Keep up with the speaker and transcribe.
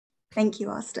Thank you,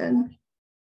 Austin.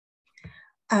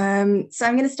 So I'm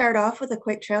going to start off with a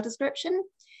quick trail description,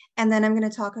 and then I'm going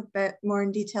to talk a bit more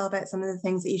in detail about some of the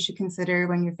things that you should consider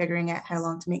when you're figuring out how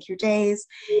long to make your days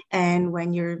and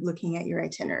when you're looking at your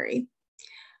itinerary.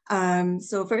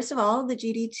 So first of all, the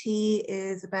GDT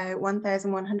is about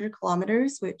 1,100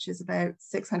 kilometers, which is about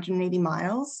 680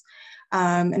 miles.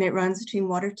 And it runs between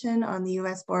Waterton on the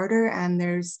US border, and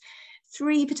there's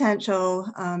 3 potential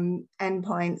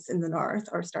endpoints in the north,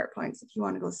 or start points if you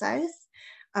want to go south.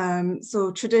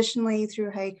 So traditionally,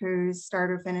 thru-hikers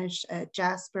start or finish at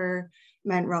Jasper,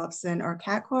 Mount Robson, or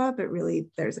Kakwa, but really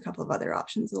there's a couple of other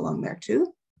options along there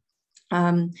too.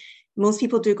 Most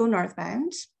people do go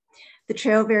northbound. The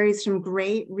trail varies from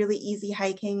great, really easy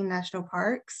hiking in national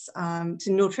parks to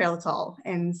no trail at all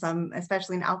in some,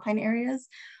 especially in alpine areas.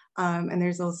 And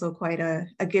there's also quite a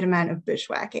good amount of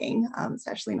bushwhacking,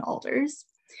 especially in alders.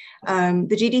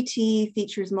 The GDT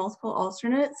features multiple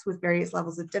alternates with various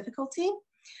levels of difficulty.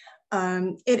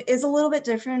 It is a little bit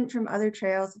different from other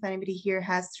trails if anybody here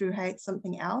has thru-hiked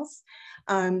something else,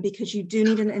 because you do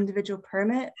need an individual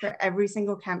permit for every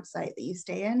single campsite that you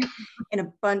stay in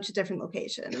a bunch of different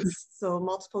locations. So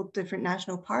multiple different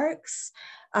national parks,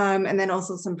 and then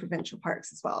also some provincial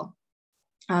parks as well.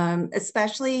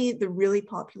 Especially the really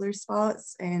popular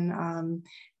spots in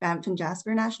Banff and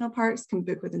Jasper National Parks can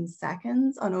book within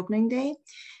seconds on opening day.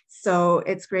 So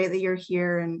it's great that you're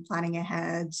here and planning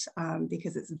ahead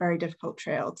because it's a very difficult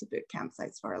trail to book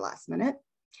campsites for last minute.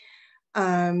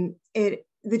 The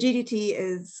GDT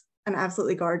is an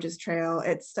absolutely gorgeous trail.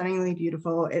 It's stunningly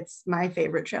beautiful. It's my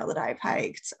favorite trail that I've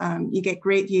hiked. You get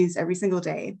great views every single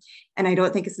day. And I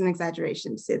don't think it's an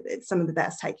exaggeration to say that it's some of the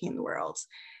best hiking in the world.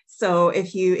 So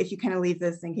if you kind of leave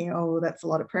this thinking, oh, that's a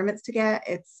lot of permits to get,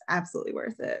 it's absolutely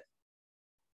worth it.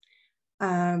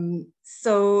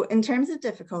 So in terms of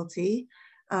difficulty,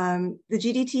 the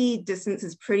GDT distance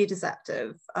is pretty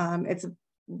deceptive. It's a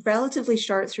relatively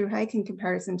short through hike in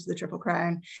comparison to the Triple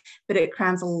Crown, but it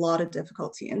crams a lot of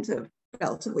difficulty into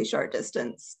relatively short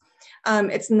distance.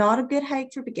 It's not a good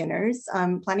hike for beginners.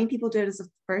 Plenty of people do it as a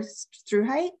first through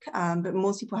hike, but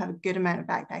most people have a good amount of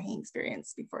backpacking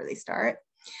experience before they start.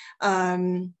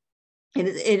 It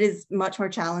is much more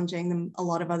challenging than a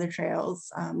lot of other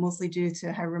trails, mostly due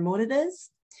to how remote it is.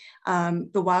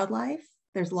 The wildlife,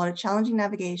 there's a lot of challenging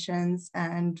navigations,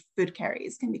 and food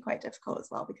carries can be quite difficult as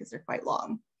well because they're quite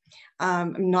long.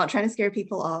 I'm not trying to scare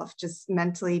people off, just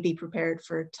mentally be prepared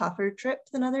for a tougher trip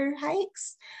than other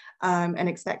hikes, and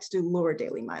expect to do lower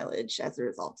daily mileage as a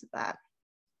result of that.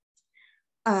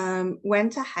 When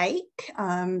to hike,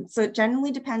 so it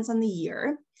generally depends on the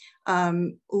year.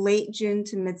 Late June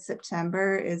to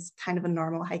mid-September is kind of a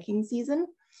normal hiking season.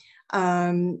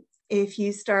 If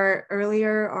you start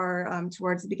earlier or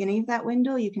towards the beginning of that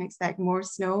window, you can expect more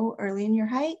snow early in your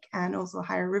hike and also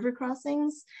higher river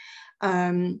crossings.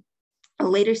 A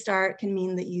later start can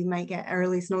mean that you might get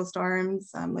early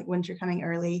snowstorms, like winter coming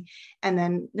early, and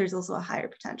then there's also a higher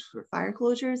potential for fire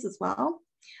closures as well.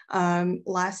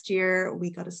 Last year, we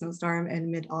got a snowstorm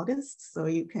in mid-August, so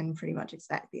you can pretty much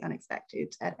expect the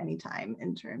unexpected at any time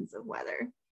in terms of weather.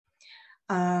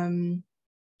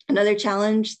 Another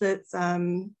challenge that's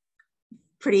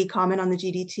pretty common on the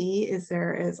GDT is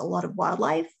there is a lot of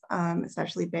wildlife,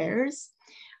 especially bears.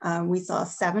 We saw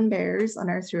 7 bears on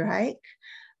our through hike.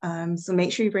 So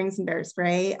make sure you bring some bear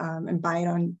spray and buy it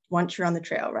on once you're on the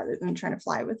trail rather than trying to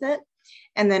fly with it.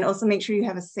 And then also make sure you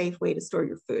have a safe way to store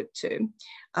your food too.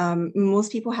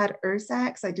 Most people had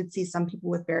sacks. I did see some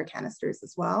people with bear canisters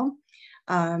as well.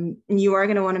 You are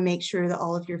going to want to make sure that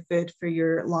all of your food for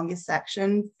your longest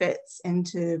section fits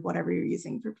into whatever you're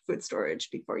using for food storage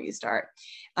before you start.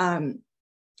 And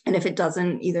if it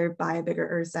doesn't, either buy a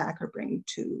bigger sack or bring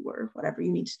 2 or whatever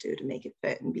you need to do to make it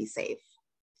fit and be safe.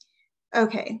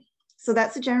 Okay, so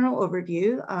that's a general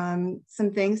overview.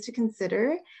 Some things to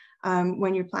consider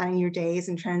when you're planning your days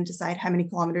and trying to decide how many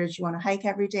kilometers you want to hike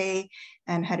every day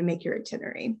and how to make your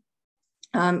itinerary.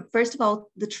 First of all,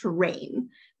 the terrain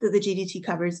that the GDT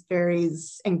covers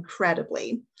varies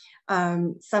incredibly.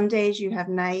 Some days you have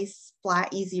nice, flat,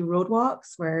 easy road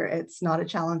walks where it's not a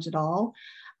challenge at all.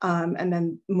 And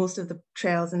then most of the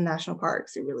trails in national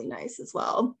parks are really nice as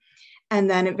well. And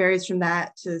then it varies from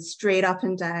that to straight up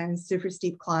and down, super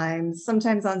steep climbs,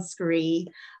 sometimes on scree.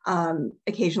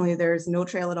 Occasionally there's no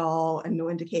trail at all and no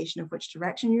indication of which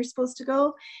direction you're supposed to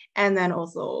go. And then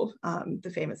also the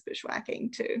famous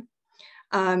bushwhacking too.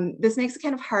 This makes it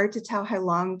kind of hard to tell how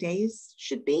long days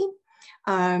should be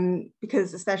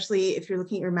because especially if you're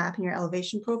looking at your map and your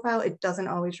elevation profile, it doesn't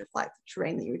always reflect the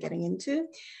terrain that you're getting into.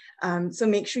 So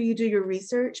make sure you do your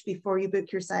research before you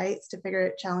book your sites to figure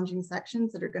out challenging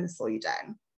sections that are going to slow you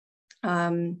down.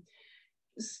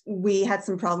 We had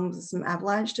some problems with some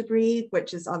avalanche debris,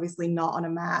 which is obviously not on a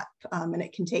map, and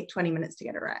it can take 20 minutes to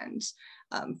get around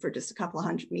for just a couple of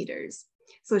 100 meters.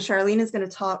 So Charlene is going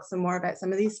to talk some more about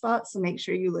some of these spots, so make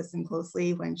sure you listen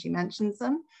closely when she mentions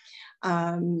them.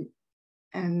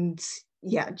 And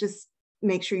yeah, just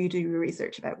make sure you do your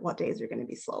research about what days are going to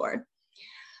be slower.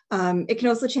 It can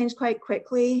also change quite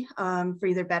quickly for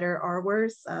either better or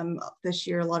worse. This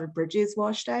year, a lot of bridges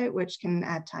washed out, which can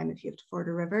add time if you have to ford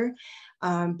a river.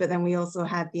 But then we also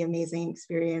had the amazing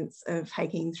experience of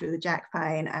hiking through the Jack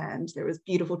Pine, and there was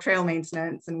beautiful trail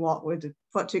maintenance, and what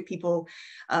took people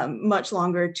much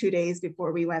longer, 2 days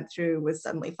before we went through, was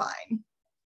suddenly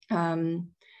fine.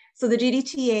 So the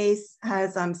GDTA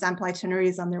has sample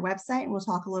itineraries on their website, and we'll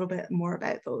talk a little bit more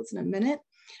about those in a minute.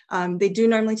 They do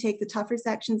normally take the tougher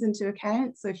sections into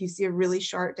account. So if you see a really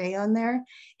short day on there,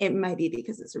 it might be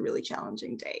because it's a really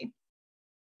challenging day.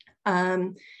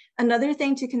 Another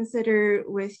thing to consider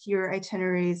with your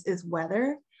itineraries is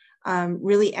weather.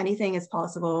 Really anything is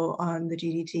possible on the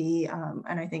GDT,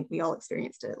 and I think we all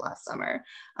experienced it last summer.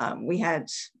 We had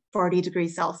 40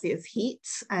 degrees Celsius heat,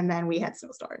 and then we had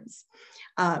snowstorms.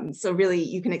 So really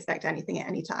you can expect anything at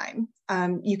any time.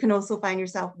 You can also find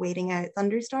yourself waiting out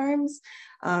thunderstorms,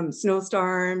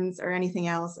 snowstorms, or anything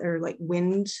else, or like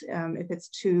wind if it's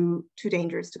too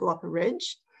dangerous to go up a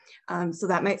ridge. So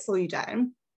that might slow you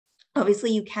down.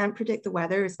 Obviously you can't predict the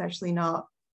weather, especially not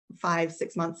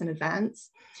 5-6 months in advance.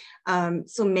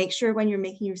 So make sure when you're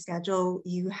making your schedule,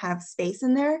 you have space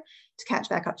in there to catch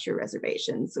back up to your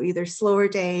reservation. So either slower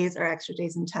days or extra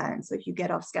days in town. So if you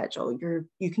get off schedule,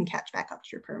 you can catch back up to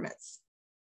your permits.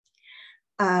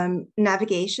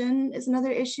 Navigation is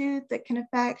another issue that can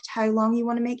affect how long you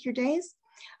want to make your days.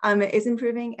 It is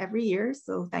improving every year,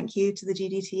 so thank you to the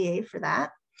GDTA for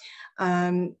that.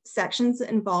 Sections that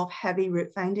involve heavy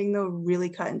route finding, though, really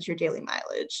cut into your daily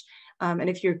mileage. And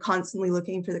if you're constantly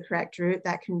looking for the correct route,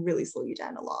 that can really slow you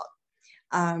down a lot.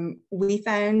 We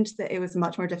found that it was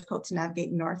much more difficult to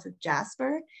navigate north of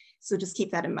Jasper, so just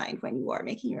keep that in mind when you are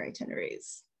making your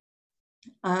itineraries.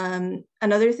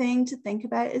 Another thing to think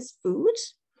about is food.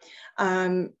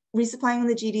 Resupplying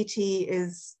the GDT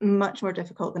is much more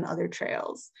difficult than other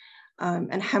trails.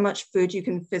 And how much food you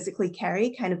can physically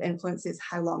carry kind of influences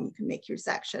how long you can make your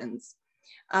sections.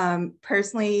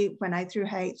 Personally, when I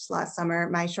thru-hiked last summer,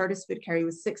 my shortest food carry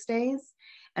was 6 days,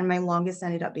 and my longest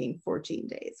ended up being 14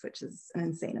 days, which is an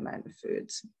insane amount of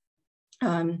food.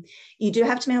 You do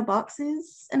have to mail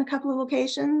boxes in a couple of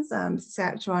locations.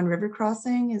 Saskatchewan River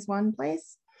Crossing is one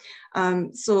place.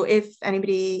 So if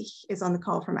anybody is on the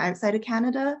call from outside of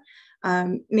Canada,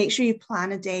 make sure you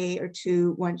plan a day or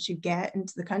two once you get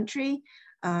into the country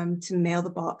to mail the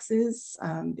boxes,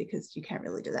 because you can't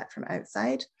really do that from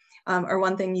outside. Or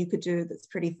one thing you could do that's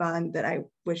pretty fun that I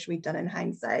wish we'd done in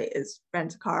hindsight is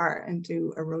rent a car and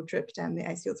do a road trip down the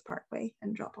Icefields Parkway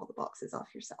and drop all the boxes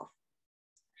off yourself.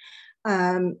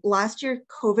 Last year,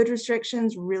 COVID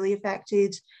restrictions really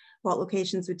affected what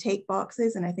locations would take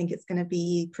boxes, and I think it's going to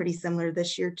be pretty similar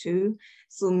this year too.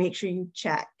 So make sure you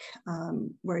check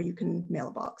where you can mail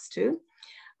a box to.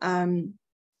 And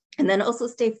then also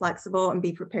stay flexible and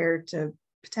be prepared to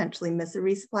potentially miss a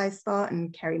resupply spot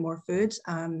and carry more food.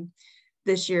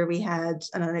 This year we had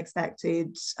an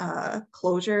unexpected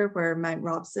closure where Mount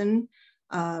Robson,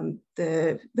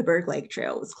 the Berg Lake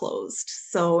Trail, was closed.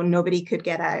 So nobody could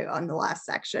get out on the last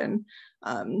section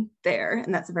there.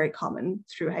 And that's a very common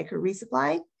thru-hiker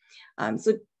resupply.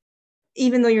 So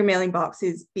even though you're mailing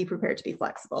boxes, be prepared to be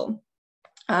flexible.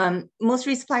 Most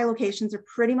resupply locations are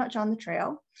pretty much on the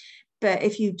trail. But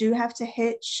if you do have to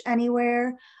hitch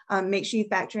anywhere, make sure you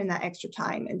factor in that extra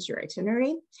time into your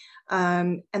itinerary.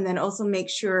 And then also make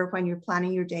sure when you're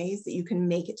planning your days that you can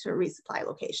make it to a resupply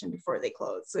location before they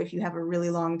close. So if you have a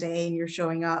really long day and you're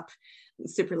showing up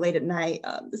super late at night,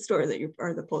 the store that you're,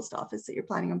 or the post office that you're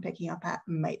planning on picking up at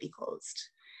might be closed.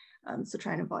 So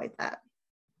try and avoid that.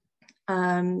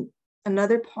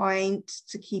 Another point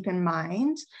to keep in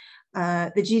mind,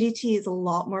 the GDT is a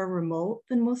lot more remote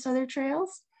than most other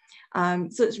trails.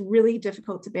 So it's really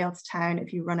difficult to bail to town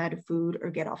if you run out of food or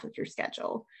get off of your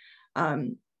schedule.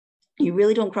 You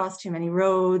really don't cross too many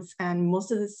roads, and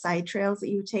most of the side trails that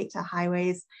you take to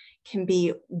highways can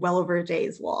be well over a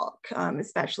day's walk,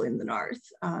 especially in the north.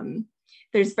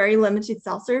 There's very limited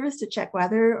cell service to check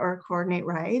weather or coordinate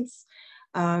rides.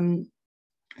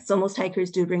 So most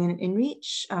hikers do bring in an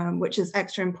inReach, which is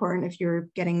extra important if you're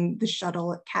getting the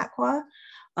shuttle at Kakwa,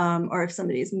 or if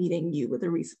somebody is meeting you with a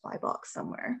resupply box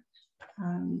somewhere.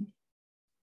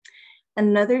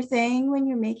 Another thing when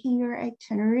you're making your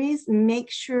itineraries,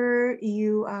 make sure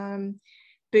you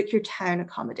book your town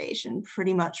accommodation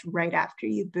pretty much right after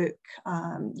you book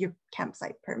your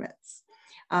campsite permits.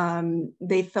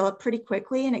 They fill up pretty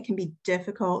quickly, and it can be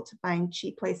difficult to find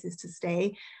cheap places to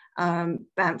stay.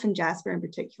 Banff and Jasper in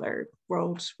particular,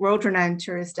 world-renowned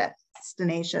tourist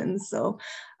destinations. So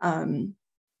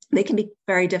they can be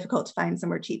very difficult to find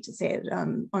somewhere cheap to stay at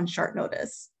on short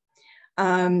notice.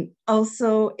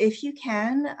 Also, if you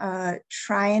can,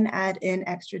 try and add in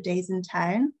extra days in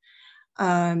town.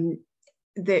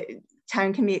 The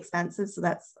town can be expensive, so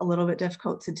that's a little bit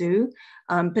difficult to do,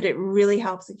 but it really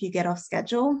helps if you get off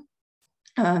schedule,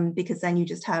 because then you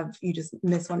just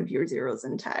miss one of your zeros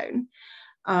in town.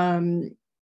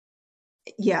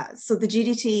 Yeah, so the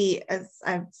GDT, as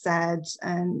I've said,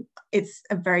 it's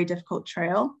a very difficult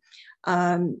trail,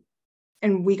 and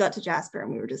we got to Jasper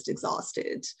and we were just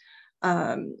exhausted.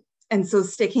 And so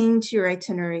sticking to your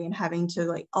itinerary and having to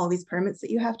like all these permits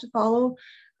that you have to follow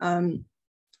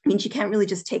means you can't really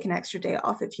just take an extra day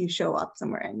off if you show up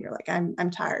somewhere and you're like, I'm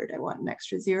tired, I want an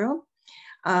extra zero.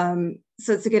 So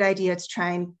it's a good idea to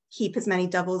try and keep as many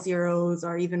double zeros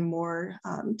or even more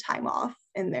time off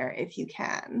in there if you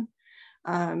can.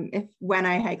 When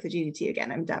I hike the GDT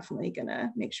again, I'm definitely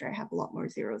gonna make sure I have a lot more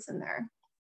zeros in there.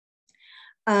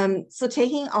 So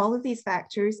taking all of these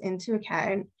factors into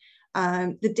account,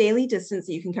 the daily distance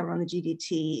that you can cover on the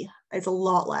GDT is a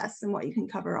lot less than what you can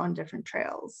cover on different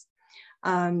trails.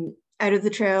 Out of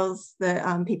the trails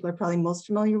that people are probably most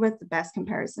familiar with, the best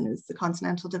comparison is the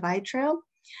Continental Divide Trail.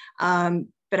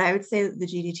 But I would say that the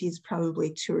GDT is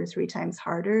probably 2 or 3 times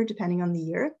harder depending on the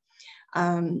year.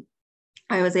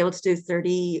 I was able to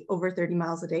do over 30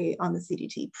 miles a day on the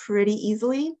CDT pretty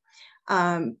easily,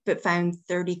 but found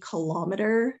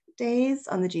 30-kilometer days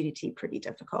on the GDT pretty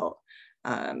difficult.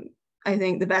 I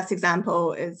think the best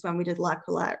example is when we did La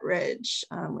Collette Ridge,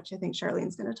 which I think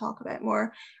Charlene's going to talk about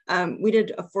more. We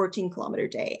did a 14-kilometer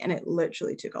day, and it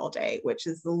literally took all day, which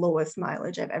is the lowest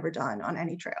mileage I've ever done on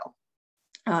any trail.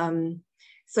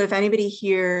 So if anybody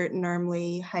here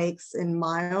normally hikes in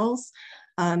miles,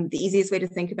 the easiest way to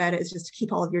think about it is just to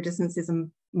keep all of your distances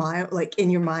in in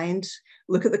your mind,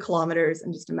 look at the kilometers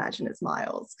and just imagine it's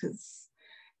miles, because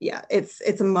yeah,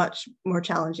 it's a much more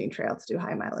challenging trail to do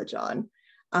high mileage on.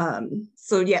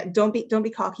 So yeah, don't be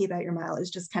cocky about your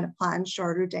mileage, just kind of plan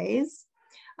shorter days.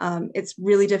 It's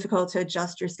really difficult to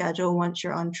adjust your schedule once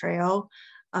you're on trail.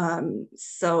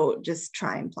 So just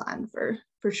try and plan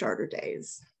for shorter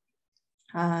days.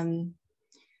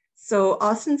 So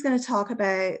Austin's going to talk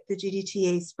about the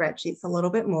GDTA spreadsheets a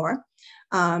little bit more,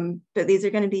 but these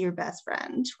are going to be your best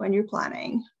friend when you're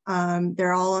planning.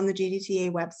 They're all on the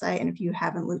GDTA website, and if you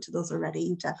haven't looked at those already,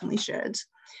 you definitely should.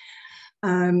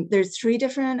 There's 3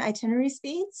 different itinerary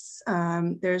speeds.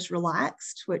 There's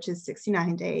relaxed, which is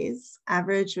 69 days,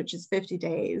 average, which is 50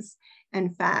 days,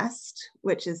 and fast,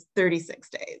 which is 36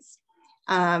 days.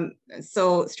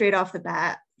 So straight off the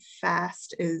bat,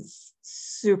 fast is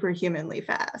superhumanly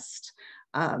fast.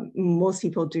 Most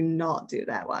people do not do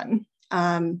that one.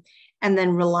 And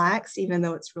then relaxed, even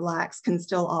though it's relaxed, can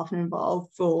still often involve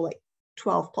full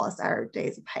 12+ hour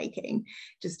days of hiking,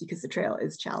 just because the trail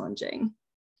is challenging.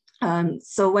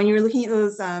 So when you're looking at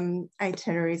those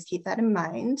itineraries, keep that in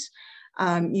mind.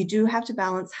 You do have to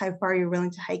balance how far you're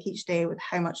willing to hike each day with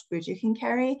how much food you can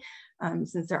carry,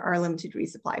 since there are limited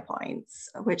resupply points,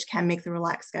 which can make the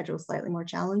relaxed schedule slightly more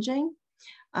challenging.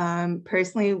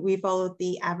 Personally, we followed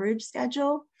the average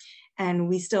schedule, and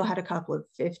we still had a couple of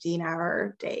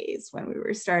 15-hour days when we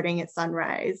were starting at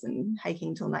sunrise and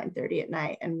hiking till 9:30 at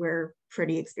night, and we're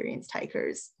pretty experienced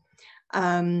hikers.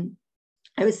 I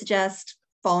would suggest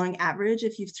following average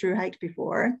if you've thru-hiked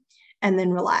before, and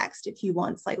then relaxed if you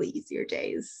want slightly easier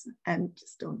days, and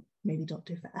just maybe don't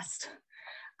do fast.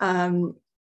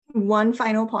 One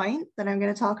final point that I'm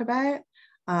going to talk about,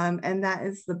 and that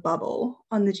is the bubble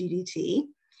on the GDT.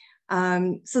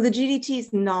 So the GDT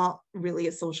is not really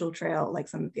a social trail like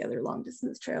some of the other long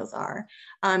distance trails are.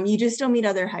 You just don't meet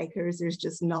other hikers. There's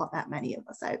just not that many of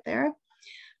us out there.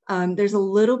 There's a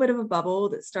little bit of a bubble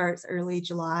that starts early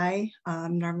July,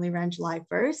 normally around July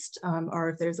 1st, or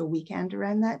if there's a weekend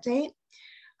around that date.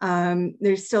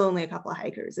 There's still only a couple of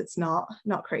hikers. It's not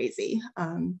crazy.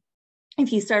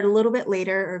 If you start a little bit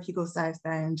later, or if you go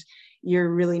southbound,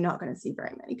 you're really not going to see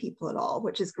very many people at all,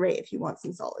 which is great if you want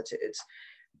some solitude.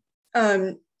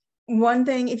 One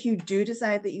thing, if you do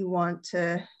decide that you want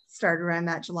to start around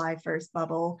that July 1st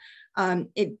bubble,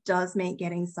 it does make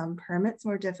getting some permits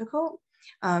more difficult.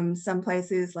 Some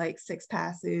places like Six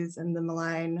Passes and the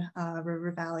Malign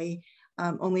River Valley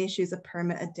only issues a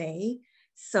permit a day.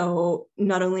 So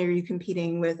not only are you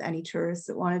competing with any tourists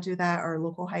that want to do that or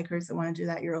local hikers that want to do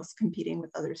that, you're also competing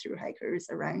with other thru-hikers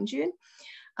around you.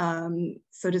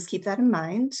 So just keep that in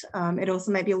mind. It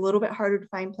also might be a little bit harder to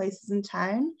find places in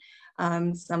town.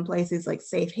 Some places like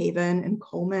Safe Haven and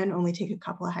Coleman only take a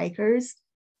couple of hikers.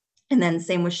 And then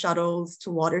same with shuttles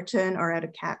to Waterton or out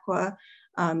of Kakwa,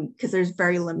 because there's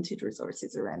very limited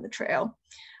resources around the trail.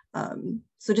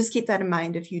 So just keep that in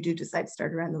mind if you do decide to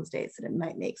start around those dates, that it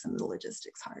might make some of the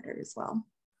logistics harder as well.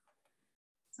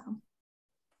 So.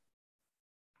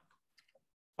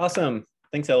 Awesome.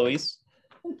 Thanks, Eloise.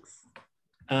 Thanks.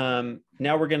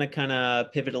 Now we're going to kind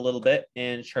of pivot a little bit,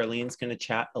 and Charlene's going to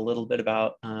chat a little bit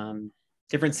about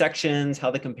different sections, how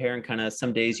they compare, and kind of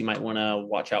some days you might want to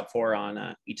watch out for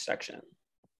on each section.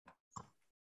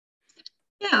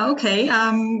 Yeah, okay.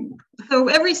 So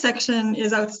every section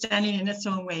is outstanding in its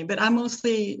own way, but I'm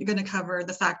mostly going to cover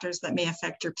the factors that may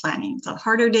affect your planning. So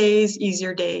harder days,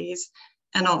 easier days,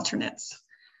 and alternates.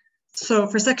 So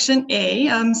for section A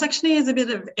is a bit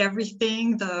of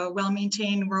everything: the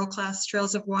well-maintained world-class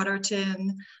trails of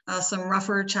Waterton, some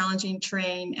rougher, challenging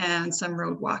terrain, and some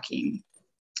road walking.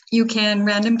 You can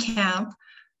random camp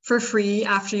for free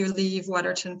after you leave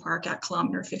Waterton Park at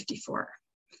kilometer 54.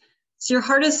 So your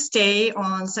hardest day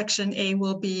on section A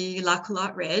will be La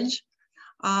Culotte Ridge.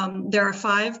 There are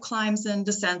 5 climbs and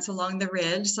descents along the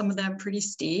ridge, some of them pretty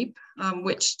steep,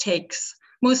 which takes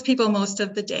most people most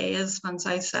of the day, as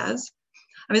Funsize says.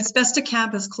 It's best to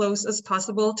camp as close as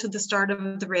possible to the start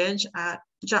of the ridge at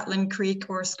Jutland Creek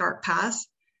or Scarp Pass.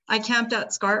 I camped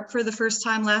at Scarp for the first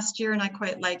time last year and I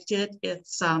quite liked it.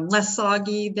 It's less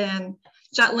soggy than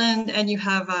Jutland, and you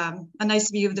have a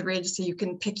nice view of the ridge, so you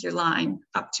can pick your line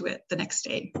up to it the next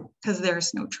day because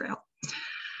there's no trail.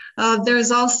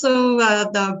 There's also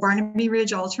the Barnaby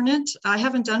Ridge alternate. I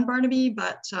haven't done Barnaby,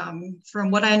 but from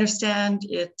what I understand,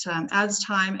 it adds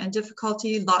time and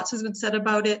difficulty. Lots has been said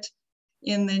about it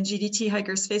in the GDT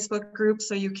Hikers Facebook group,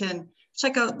 so you can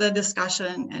check out the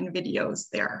discussion and videos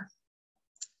there.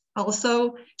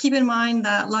 Also, keep in mind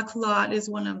that La Culotte is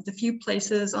one of the few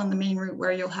places on the main route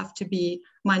where you'll have to be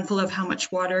mindful of how much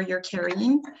water you're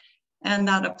carrying, and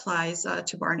that applies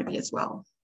to Barnaby as well.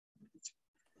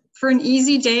 For an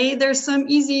easy day, there's some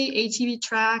easy ATV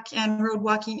track and road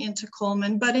walking into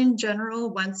Coleman, but in general,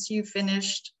 once you've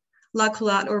finished La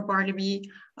Culotte or Barnaby,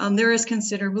 there is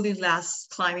considerably less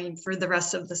climbing for the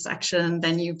rest of the section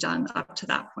than you've done up to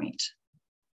that point.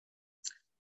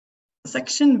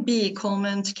 Section B,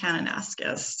 Coleman to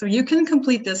Kananaskis. So you can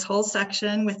complete this whole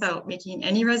section without making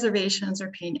any reservations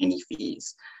or paying any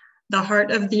fees. The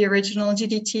heart of the original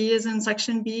GDT is in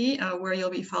section B, where you'll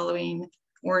be following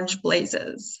Orange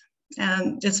Blazes.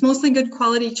 And it's mostly good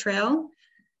quality trail.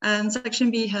 And section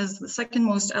B has the second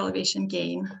most elevation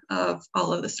gain of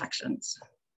all of the sections.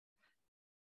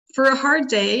 For a hard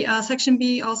day, section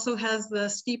B also has the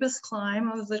steepest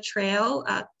climb of the trail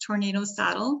at Tornado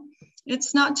Saddle.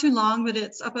 It's not too long, but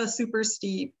it's up a super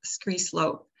steep scree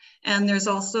slope. And there's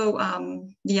also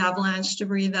the avalanche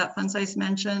debris that Funsize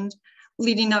mentioned.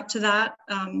 Leading up to that,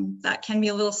 that can be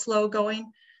a little slow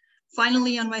going.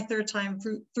 Finally, on my third time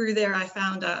through there, I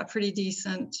found a pretty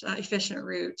decent, efficient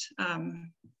route.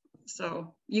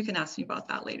 So you can ask me about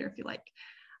that later if you like.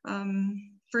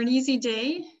 For an easy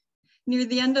day, near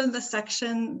the end of the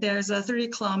section, there's a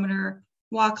 30-kilometer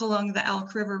walk along the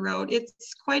Elk River Road.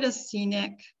 It's quite a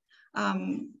scenic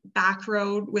back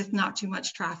road with not too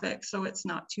much traffic, so it's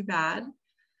not too bad.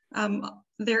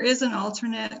 There is an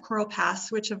alternate Coral Pass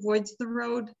which avoids the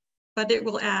road, but it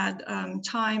will add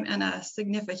time and a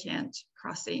significant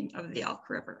crossing of the Elk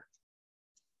River.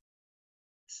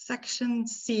 Section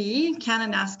C,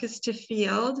 Kananaskis to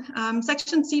Field.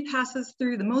 Section C passes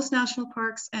through the most national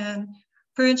parks and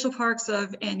provincial parks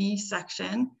of any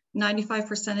section.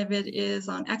 95% of it is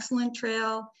on excellent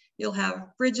trail. You'll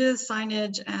have bridges,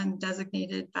 signage, and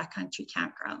designated backcountry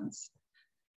campgrounds.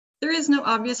 There is no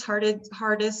obvious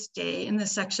hardest day in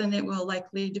this section. It will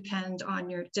likely depend on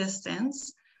your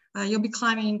distance. You'll be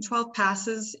climbing 12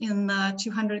 passes in the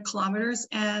 200 kilometers,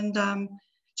 and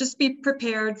just be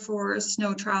prepared for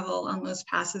snow travel on those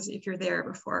passes if you're there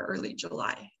before early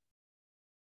July.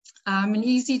 An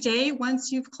easy day,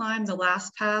 once you've climbed the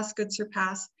last pass, Goodsir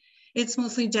Pass, it's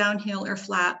mostly downhill or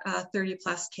flat 30+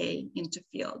 K into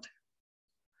field.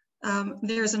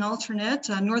 There's an alternate,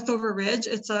 Northover Ridge.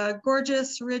 It's a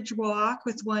gorgeous ridge walk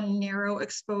with one narrow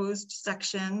exposed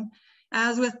section.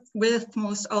 As with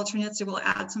most alternates, it will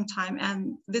add some time,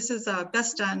 and this is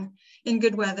best done in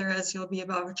good weather as you'll be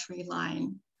above a tree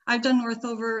line. I've done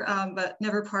Northover, but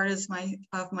never part of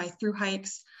my through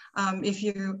hikes. If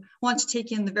you want to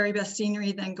take in the very best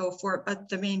scenery, then go for it, but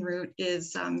the main route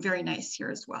is very nice here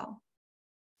as well.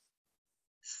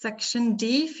 Section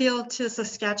D, Field to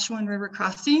Saskatchewan River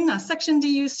Crossing. Section D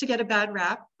used to get a bad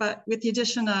rap, but with the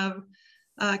addition of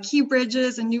key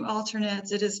bridges and new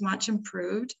alternates, it is much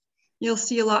improved. You'll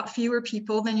see a lot fewer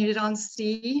people than you did on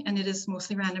C, and it is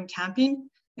mostly random camping.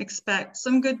 Expect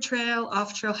some good trail,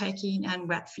 off-trail hiking, and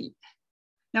wet feet.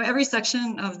 Now, every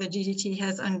section of the GDT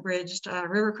has unbridged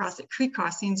creek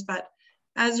crossings, but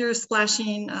as you're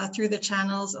splashing through the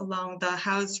channels along the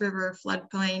Howes River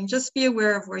floodplain, just be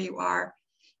aware of where you are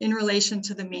in relation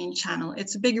to the main channel.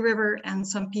 It's a big river, and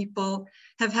some people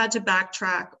have had to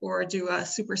backtrack or do a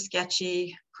super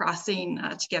sketchy crossing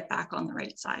to get back on the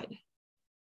right side.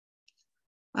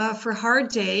 For hard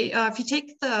day, if you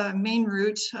take the main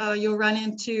route, you'll run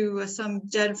into some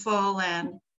deadfall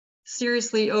and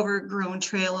seriously overgrown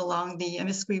trail along the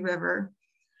Emiskwe River.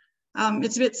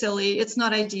 It's a bit silly, it's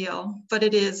not ideal, but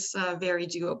it is very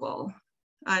doable.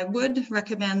 I would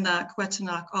recommend the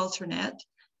Kwetanock alternate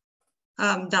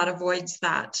that avoids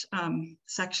that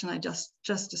section I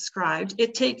just described.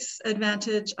 It takes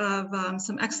advantage of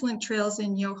some excellent trails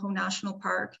in Yoho National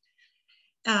Park.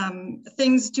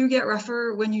 Things do get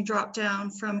rougher when you drop down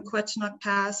from Kwetanock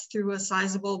Pass through a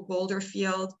sizable boulder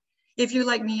field. If you're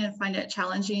like me and find it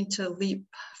challenging to leap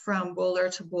from boulder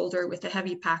to boulder with a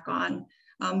heavy pack on,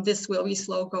 this will be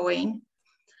slow going.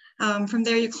 From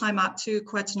there, you climb up to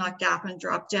Kwetanock Gap and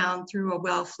drop down through a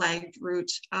well-flagged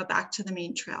route back to the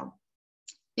main trail.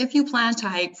 If you plan to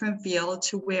hike from field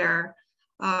to where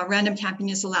random camping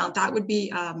is allowed, that would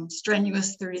be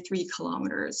strenuous 33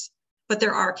 kilometers. But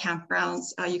there are campgrounds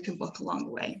you can book along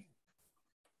the way.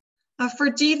 For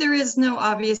D, there is no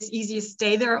obvious easiest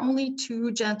day. There are only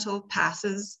 2 gentle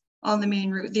passes on the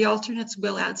main route. The alternates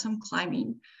will add some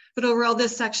climbing, but overall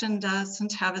this section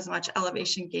doesn't have as much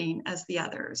elevation gain as the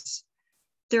others.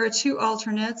 There are 2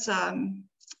 alternates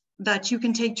that you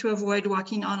can take to avoid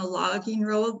walking on a logging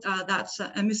road. That's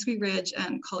Emiskwe Ridge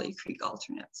and Cully Creek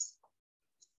alternates.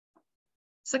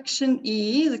 Section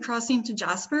E, the crossing to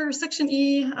Jasper. Section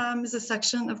E is a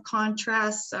section of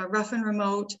contrast, rough and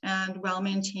remote, and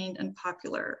well-maintained and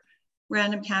popular.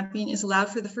 Random camping is allowed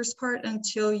for the first part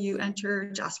until you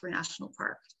enter Jasper National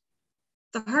Park.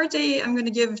 The hard day I'm going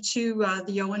to give to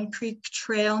the Owen Creek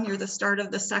Trail near the start of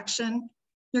the section.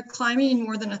 You're climbing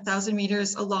more than 1,000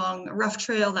 meters along a rough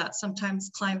trail that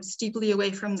sometimes climbs steeply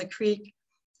away from the creek.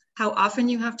 How often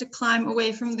you have to climb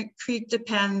away from the creek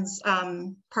depends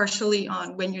partially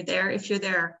on when you're there. If you're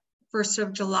there 1st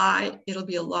of July, it'll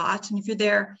be a lot. And if you're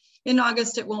there in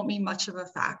August, it won't be much of a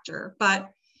factor,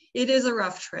 but it is a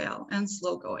rough trail and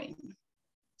slow going.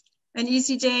 An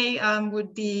easy day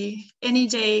would be any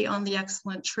day on the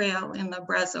excellent trail in the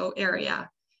Brezo area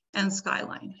and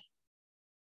Skyline.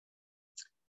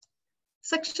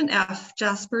 Section F,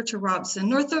 Jasper to Robson.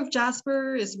 North of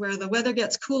Jasper is where the weather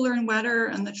gets cooler and wetter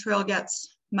and the trail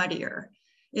gets muddier.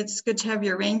 It's good to have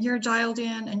your rain gear dialed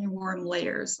in and your warm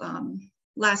layers.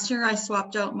 Last year I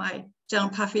swapped out my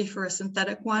down puffy for a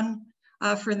synthetic one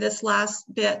for this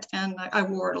last bit, and I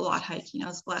wore it a lot hiking. I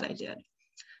was glad I did.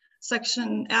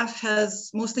 Section F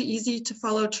has mostly easy to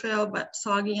follow trail, but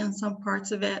soggy in some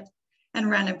parts of it, and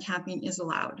random camping is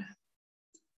allowed.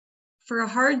 For a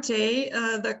hard day,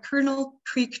 the Colonel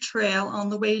Creek Trail on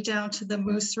the way down to the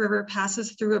Moose River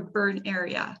passes through a burn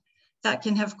area that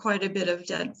can have quite a bit of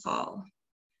deadfall.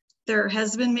 There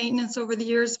has been maintenance over the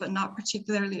years, but not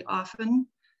particularly often.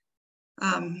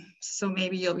 So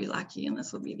maybe you'll be lucky and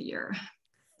this will be the year.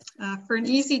 For an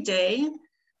easy day,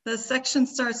 the section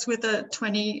starts with a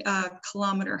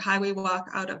 20-kilometer highway walk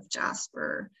out of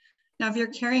Jasper. Now, if you're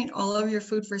carrying all of your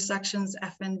food for sections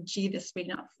F and G, this may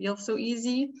not feel so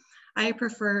easy. I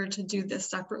prefer to do this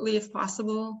separately if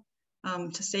possible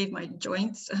to save my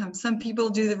joints. Some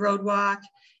people do the road walk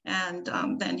and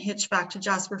then hitch back to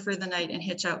Jasper for the night and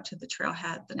hitch out to the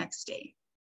trailhead the next day.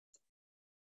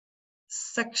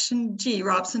 Section G,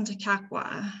 Robson to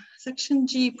Kakwa. Section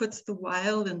G puts the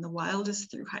wild in the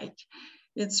wildest through hike.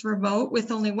 It's remote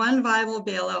with only one viable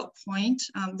bailout point.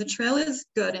 The trail is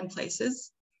good in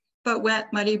places, but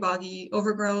wet, muddy, boggy,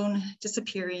 overgrown,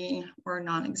 disappearing, or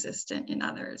non-existent in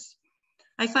others.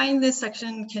 I find this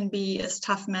section can be as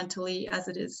tough mentally as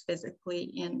it is physically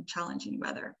in challenging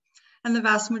weather. And the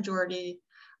vast majority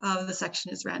of the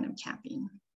section is random camping.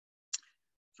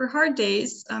 For hard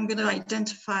days, I'm going to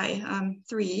identify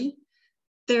 3.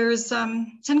 There's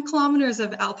 10 kilometers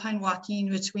of alpine walking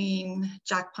between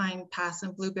Jack Pine Pass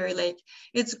and Blueberry Lake.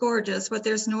 It's gorgeous, but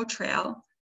there's no trail.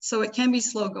 So it can be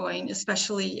slow going,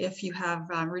 especially if you have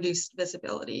reduced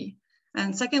visibility.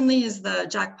 And secondly is the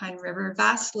Jack Pine River,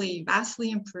 vastly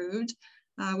improved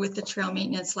with the trail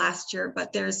maintenance last year,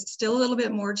 but there's still a little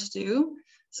bit more to do.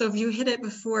 So if you hit it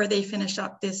before they finish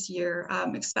up this year,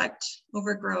 expect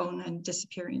overgrown and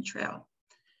disappearing trail.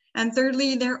 And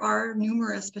thirdly, there are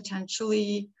numerous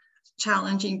potentially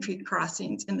challenging creek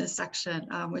crossings in this section,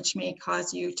 which may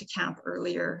cause you to camp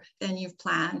earlier than you've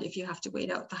planned if you have to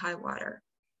wait out the high water.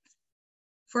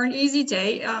 For an easy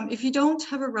day, if you don't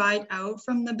have a ride out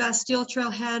from the Bastille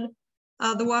Trailhead,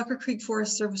 the Walker Creek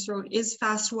Forest Service Road is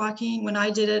fast walking. When I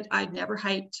did it, I'd never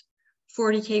hiked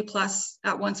 40K plus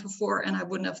at once before, and I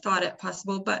wouldn't have thought it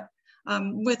possible, but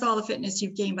with all the fitness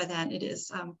you've gained by then, it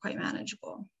is quite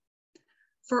manageable.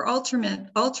 For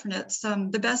alternates,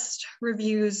 the best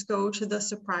reviews go to the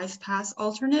Surprise Pass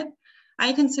alternate.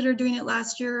 I considered doing it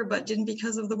last year, but didn't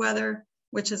because of the weather,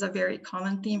 which is a very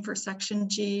common theme for Section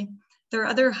G. There are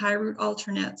other high route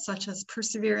alternates, such as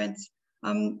Perseverance.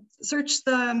 Search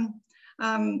the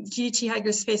GDT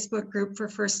Hikers Facebook group for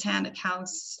firsthand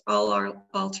accounts. All our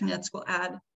alternates will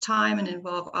add time and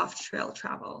involve off-trail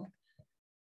travel.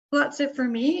 Well, that's it for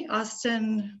me.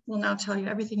 Austin will now tell you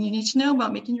everything you need to know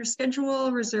about making your schedule,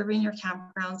 reserving your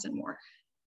campgrounds, and more.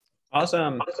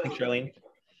 Awesome. Thanks, Charlene.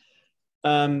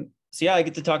 So yeah, I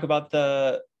get to talk about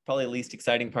the probably least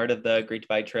exciting part of the Great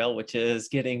Divide Trail, which is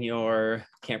getting your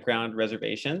campground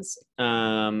reservations.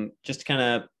 Just to kind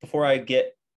of, before I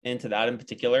get into that in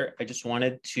particular, I just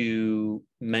wanted to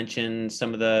mention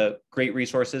some of the great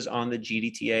resources on the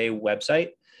GDTA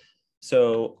website.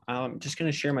 So I'm just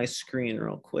going to share my screen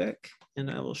real quick, and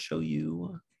I will show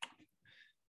you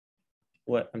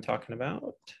what I'm talking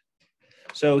about.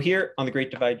 So here on the Great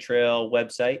Divide Trail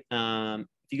website,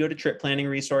 if you go to trip planning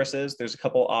resources, there's a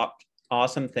couple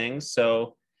awesome things.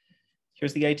 So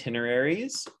here's the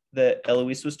itineraries that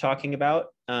Eloise was talking about.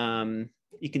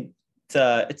 You can,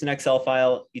 it's an Excel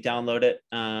file, you download it.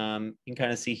 You can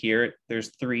kind of see here,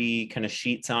 there's 3 kind of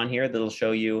sheets on here that'll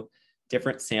show you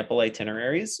different sample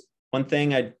itineraries. One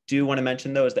thing I do want to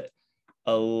mention though is that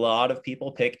a lot of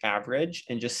people pick average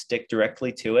and just stick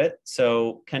directly to it.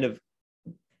 So kind of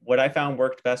what I found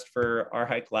worked best for our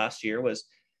hike last year was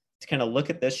to kind of look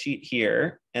at this sheet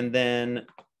here. And then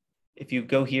if you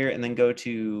go here and then go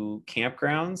to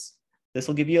campgrounds, this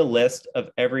will give you a list of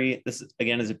every, this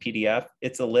again is a PDF.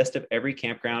 It's a list of every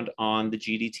campground on the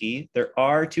GDT. There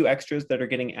are 2 extras that are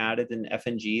getting added in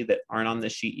FNG that aren't on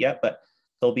this sheet yet, but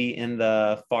they'll be in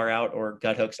the Far Out or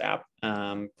Gut Hooks app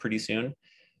pretty soon.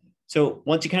 So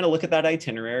once you kind of look at that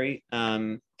itinerary,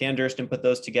 Dan Durston put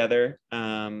those together.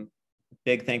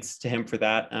 Big thanks to him for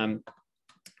that. And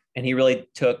he really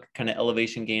took kind of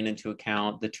elevation gain into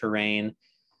account, the terrain.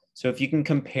 So if you can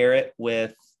compare it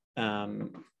with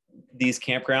these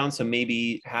campgrounds, so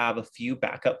maybe have a few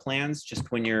backup plans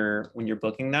just when you're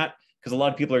booking that, because a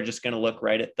lot of people are just going to look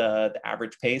right at the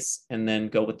average pace and then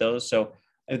go with those. So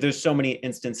there's so many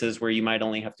instances where you might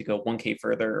only have to go 1K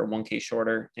further or 1K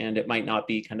shorter, and it might not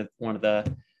be kind of one of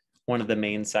the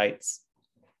main sites.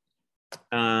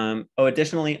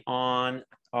 Additionally, on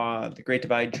the Great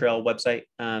Divide Trail website,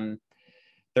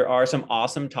 there are some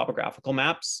awesome topographical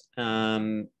maps.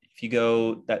 If you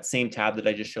go that same tab that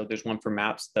I just showed, there's one for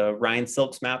maps. The Ryan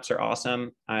Silks maps are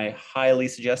awesome. I highly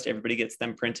suggest everybody gets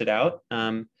them printed out.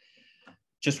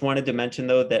 Just wanted to mention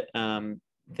though that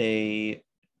they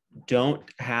don't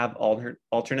have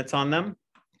alternates on them.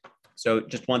 So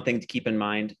just one thing to keep in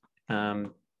mind,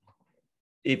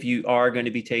 if you are going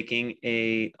to be taking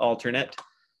a alternate,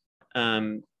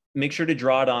 make sure to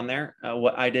draw it on there.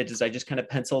 What I did is I just kind of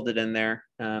penciled it in there.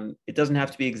 It doesn't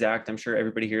have to be exact. I'm sure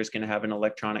everybody here is going to have an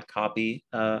electronic copy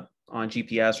on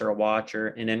GPS or a watch or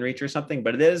an inReach or something,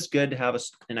 but it is good to have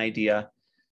an idea,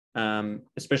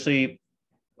 especially,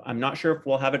 I'm not sure if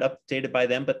we'll have it updated by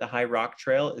then, but the High Rock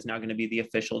Trail is now going to be the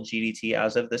official GDT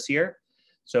as of this year.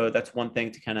 So that's one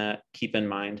thing to kind of keep in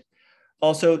mind.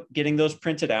 Also, getting those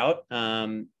printed out.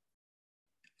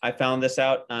 I found this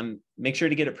out. Make sure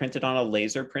to get it printed on a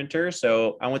laser printer.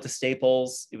 So I went to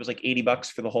Staples. It was like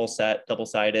 $80 for the whole set,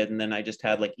 double-sided. And then I just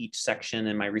had like each section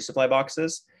in my resupply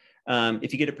boxes.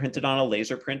 If you get it printed on a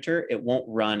laser printer, it won't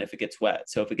run if it gets wet.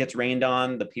 So if it gets rained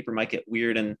on, the paper might get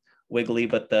weird and wiggly,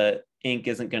 but the ink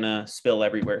isn't going to spill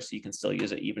everywhere. So you can still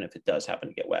use it even if it does happen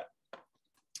to get wet.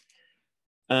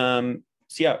 So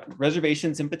yeah,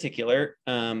 reservations in particular.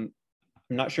 I'm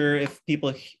not sure if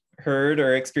people heard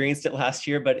or experienced it last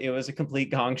year, but it was a complete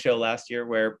gong show last year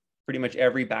where pretty much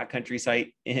every backcountry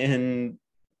site in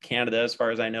Canada, as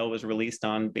far as I know, was released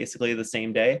on basically the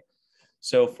same day.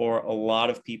 So for a lot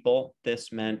of people,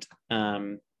 this meant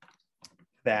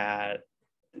that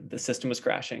the system was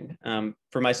crashing.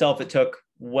 For myself, it took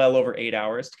well over 8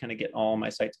 hours to kind of get all my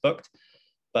sites booked.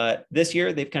 But this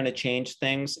year, they've kind of changed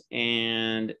things,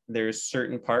 and there's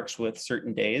certain parks with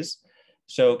certain days.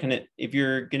 So if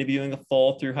you're going to be doing a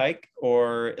full through hike,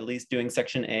 or at least doing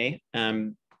section A,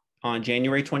 on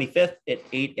January 25th at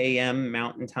 8 a.m.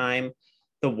 Mountain Time,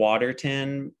 the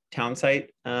Waterton town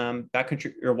site,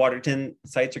 backcountry or Waterton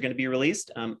sites are going to be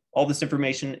released. All this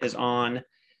information is on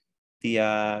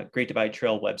the Great Divide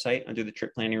Trail website under the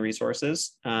trip planning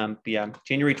resources. But yeah,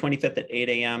 January 25th at 8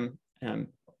 a.m.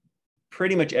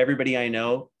 Pretty much everybody I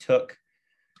know took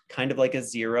kind of like a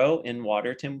 0 in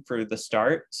Waterton for the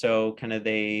start. So kind of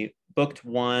they booked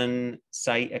one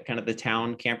site at kind of the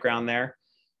town campground there.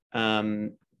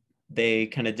 They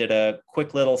kind of did a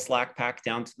quick little slack pack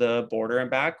down to the border and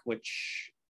back,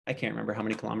 which I can't remember how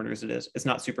many kilometers it is. It's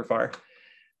not super far,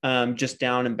 just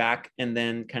down and back. And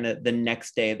then kind of the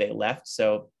next day they left.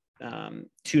 So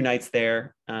 2 nights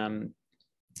there. And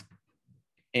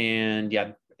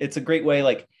yeah, it's a great way.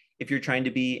 Like if you're trying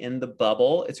to be in the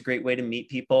bubble, it's a great way to meet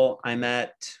people. I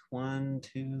met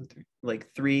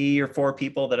 3 or 4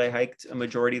 people that I hiked a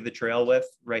majority of the trail with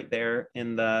right there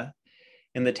in the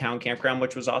town campground,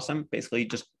 which was awesome. Basically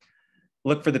just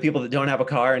look for the people that don't have a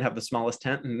car and have the smallest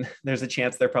tent, and there's a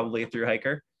chance they're probably a through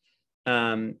hiker.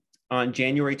 On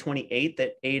January 28th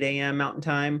at 8 a.m. Mountain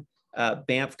Time,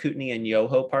 Banff, Kootenay, and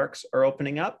Yoho parks are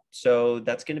opening up. So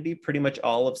that's going to be pretty much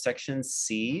all of section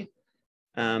C.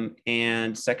 And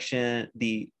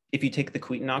if you take the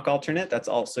Queetonock alternate, that's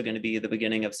also going to be the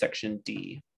beginning of section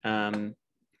D. And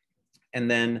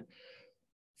then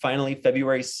finally,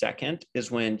 February 2nd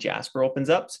is when Jasper opens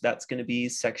up. So that's going to be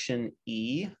section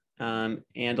E, and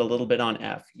a little bit on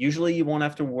F. Usually you won't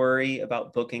have to worry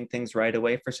about booking things right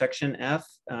away for section F.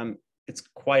 It's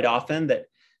quite often that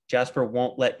Jasper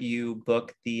won't let you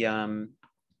book the,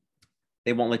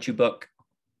 they won't let you book,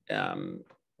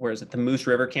 where is it? The Moose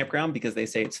River campground, because they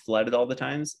say it's flooded all the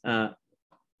times.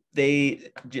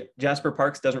 Jasper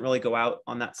Parks doesn't really go out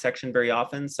on that section very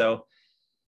often. So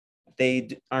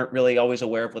they aren't really always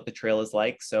aware of what the trail is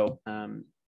like. So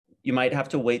you might have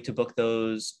to wait to book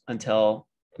those until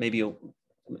maybe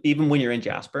even when you're in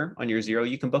Jasper on your 0,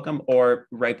 you can book them, or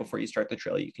right before you start the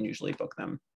trail, you can usually book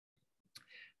them.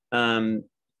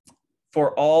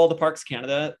 For all the Parks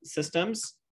Canada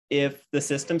systems, if the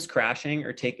system's crashing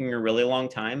or taking a really long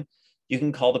time, you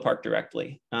can call the park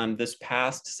directly. This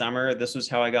past summer, this was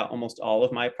how I got almost all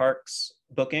of my parks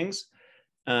bookings.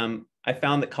 I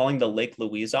found that calling the Lake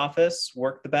Louise office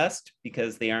worked the best,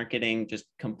 because they aren't getting just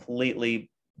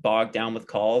completely bogged down with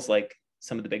calls like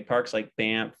some of the big parks like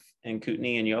Banff and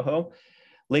Kootenay and Yoho.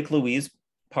 Lake Louise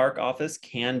Park office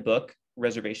can book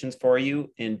reservations for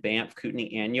you in Banff,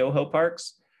 Kootenay, and Yoho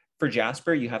parks. For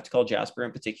Jasper, you have to call Jasper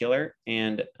in particular.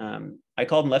 And I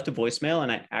called and left a voicemail,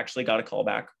 and I actually got a call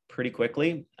back pretty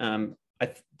quickly. I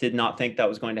did not think that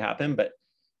was going to happen, but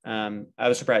I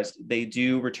was surprised. They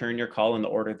do return your call in the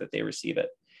order that they receive it.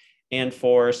 And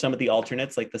for some of the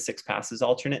alternates, like the 6 passes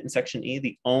alternate in section E,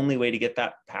 the only way to get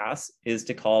that pass is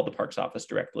to call the parks office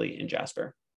directly in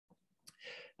Jasper.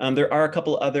 There are a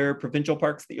couple other provincial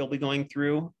parks that you'll be going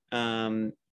through.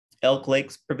 Elk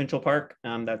Lakes Provincial Park,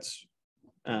 that's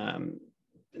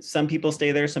some people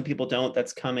stay there, some people don't.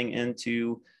 That's coming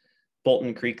into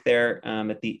Bolton Creek there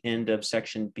at the end of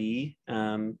section B.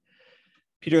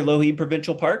 Peter Lougheed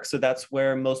Provincial Park, so that's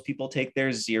where most people take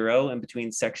their 0 in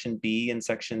between section B and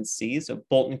section C. So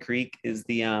Bolton Creek is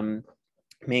the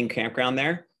main campground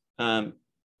there.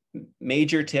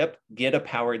 Major tip, get a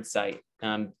powered site.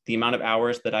 The amount of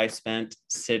hours that I spent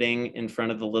sitting in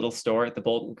front of the little store at the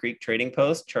Bolton Creek trading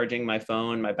post, charging my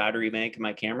phone, my battery bank, and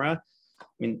my camera, I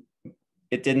mean,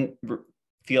 it didn't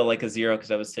feel like a 0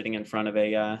 because I was sitting in front of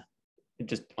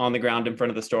just on the ground in front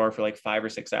of the store for like 5 or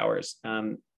 6 hours.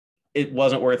 It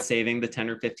wasn't worth saving the 10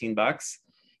 or 15 bucks.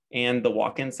 And the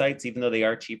walk-in sites, even though they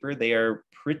are cheaper, they are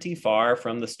pretty far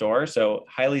from the store. So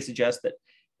highly suggest that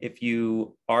if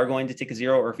you are going to take a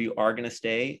 0, or if you are going to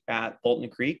stay at Bolton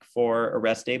Creek for a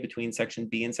rest day between section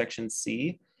B and section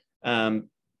C,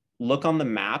 look on the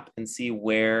map and see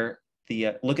where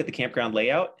look at the campground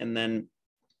layout, and then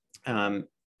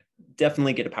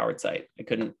definitely get a powered site. I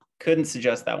couldn't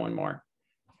suggest that one more.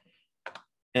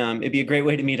 It'd be a great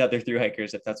way to meet other through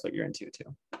hikers if that's what you're into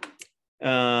too.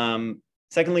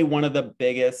 Secondly, one of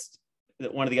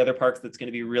the other parks that's going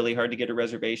to be really hard to get a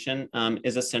reservation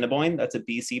is Assiniboine. That's a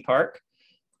BC park.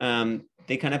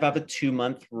 They kind of have a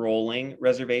 2-month rolling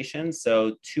reservation.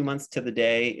 So 2 months to the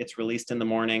day, it's released in the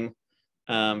morning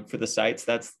for the sites.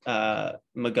 That's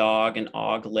Magog and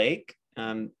Og Lake.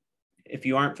 If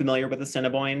you aren't familiar with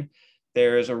Assiniboine,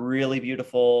 there's a really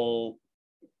beautiful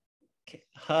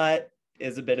hut,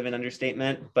 is a bit of an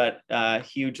understatement, but a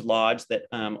huge lodge that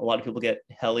a lot of people get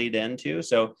helied into.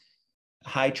 So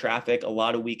high traffic, a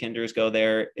lot of weekenders go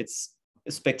there. It's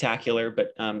spectacular,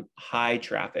 but high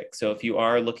traffic. So if you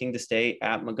are looking to stay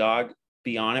at Magog,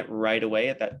 be on it right away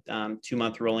at that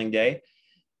 2-month rolling day.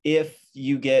 If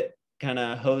you get kind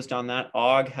of hosed on that,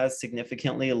 Og has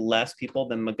significantly less people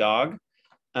than Magog.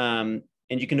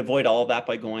 And you can avoid all of that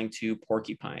by going to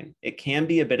Porcupine. It can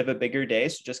be a bit of a bigger day,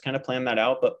 so just kind of plan that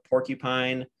out. But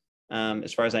Porcupine,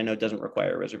 as far as I know, doesn't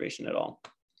require a reservation at all.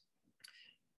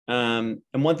 And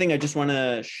one thing I just want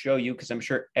to show you, because I'm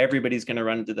sure everybody's going to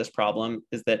run into this problem,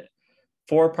 is that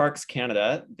for Parks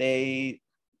Canada, they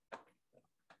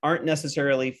aren't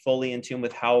necessarily fully in tune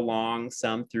with how long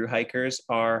some thru-hikers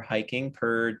are hiking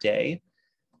per day.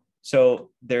 So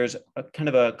there's a kind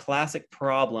of a classic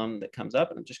problem that comes up,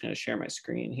 and I'm just going to share my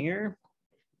screen here.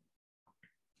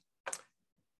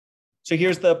 So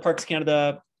here's the Parks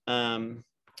Canada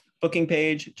booking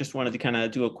page. Just wanted to kind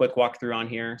of do a quick walkthrough on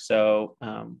here. So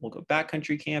we'll go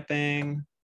backcountry camping.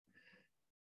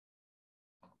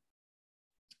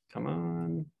 Come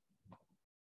on.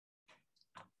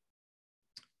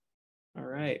 All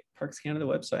right, Parks Canada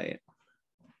website.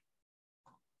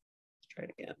 Let's try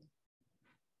it again.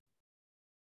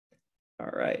 All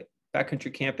right,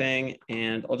 backcountry camping,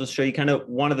 and I'll just show you kind of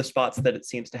one of the spots that it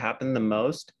seems to happen the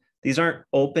most. These aren't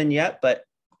open yet, but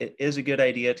it is a good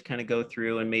idea to kind of go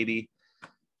through and maybe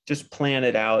just plan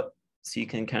it out so you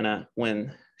can kind of,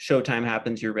 when showtime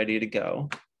happens, you're ready to go.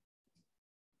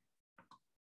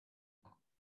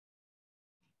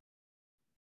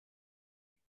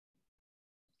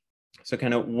 So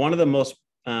kind of one of the most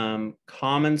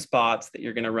common spots that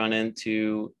you're going to run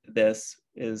into this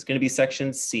is going to be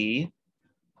section C.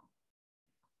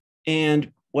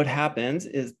 And what happens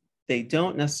is they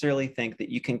don't necessarily think that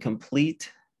you can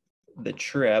complete the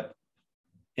trip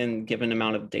in given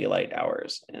amount of daylight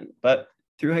hours. But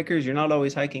thru-hikers, you're not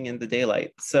always hiking in the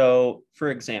daylight. So for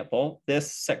example,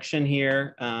 this section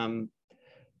here,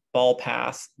 Ball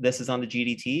Pass, this is on the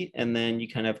GDT, and then you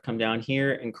kind of come down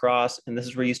here and cross, and this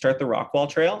is where you start the Rockwall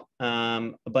Trail. A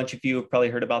bunch of you have probably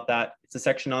heard about that. It's a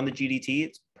section on the GDT.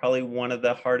 It's probably one of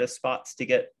the hardest spots to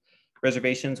get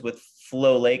reservations, with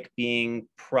Flow Lake being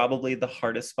probably the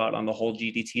hardest spot on the whole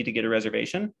GDT to get a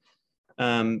reservation.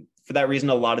 For that reason,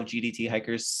 a lot of GDT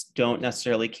hikers don't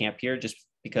necessarily camp here just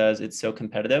because it's so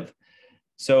competitive.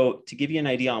 So to give you an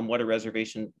idea on what a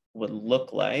reservation would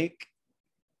look like,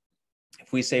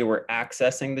 if we say we're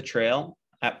accessing the trail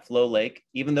at Flow Lake,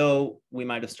 even though we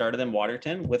might have started in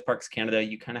Waterton, with Parks Canada,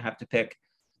 you kind of have to pick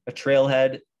a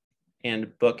trailhead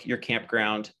and book your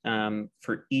campground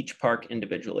for each park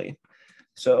individually.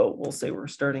 So we'll say we're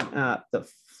starting at the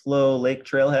Flow Lake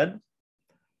trailhead.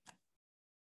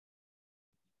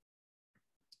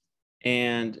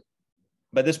 And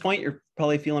by this point, you're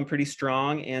probably feeling pretty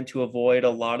strong, and to avoid a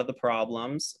lot of the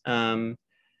problems,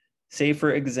 say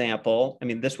for example, I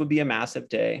mean, this would be a massive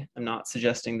day. I'm not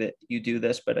suggesting that you do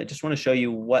this, but I just want to show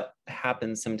you what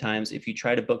happens sometimes if you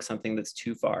try to book something that's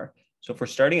too far. So if we're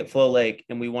starting at Flow Lake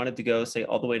and we wanted to go, say,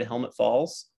 all the way to Helmet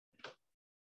Falls,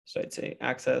 so I'd say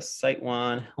access site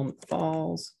 1, Helmet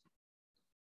Falls.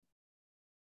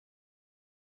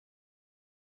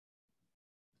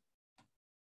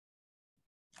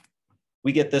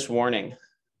 We get this warning: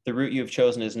 the route you have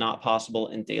chosen is not possible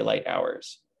in daylight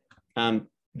hours.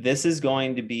 This is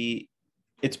going to be,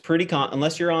 it's pretty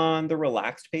unless you're on the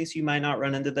relaxed pace, you might not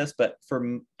run into this, but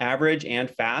for average and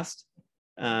fast,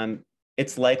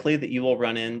 it's likely that you will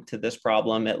run into this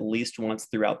problem at least once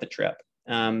throughout the trip.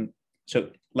 So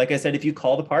like I said, if you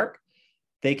call the park,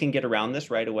 they can get around this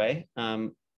right away.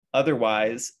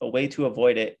 Otherwise, a way to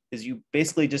avoid it is you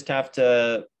basically just have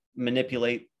to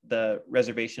manipulate the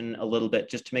reservation a little bit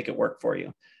just to make it work for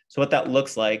you. So what that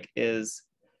looks like is,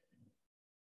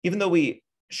 even though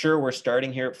we're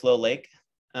starting here at Flow Lake,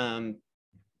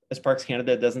 as Parks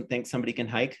Canada doesn't think somebody can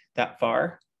hike that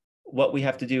far, what we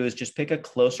have to do is just pick a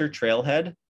closer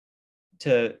trailhead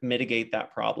to mitigate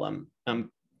that problem.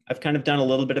 I've kind of done a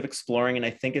little bit of exploring, and I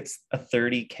think it's a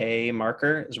 30K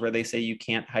marker is where they say you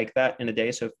can't hike that in a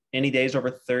day. So if any days over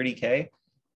 30K,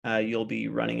 you'll be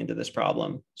running into this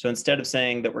problem. So instead of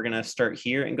saying that we're going to start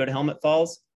here and go to Helmet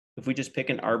Falls, if we just pick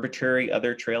an arbitrary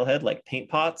other trailhead like Paint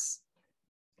Pots,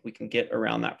 we can get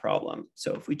around that problem.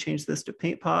 So if we change this to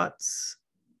Paint Pots,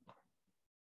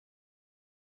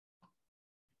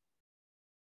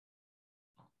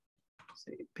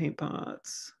 say Paint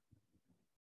Pots,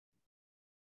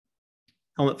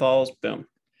 Helmet Falls, boom.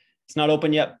 It's not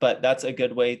open yet, but that's a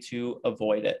good way to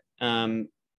avoid it.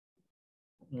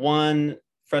 One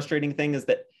frustrating thing is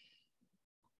that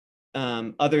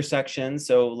other sections,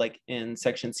 so like in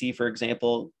section C, for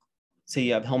example, say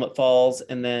you have Helmet Falls,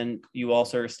 and then you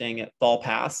also are staying at Ball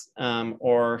Pass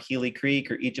or Healy Creek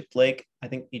or Egypt Lake. I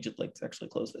think Egypt Lake's actually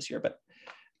closed this year, but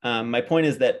my point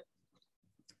is that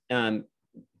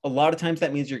a lot of times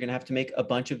that means you're going to have to make a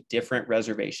bunch of different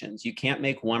reservations. You can't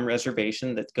make one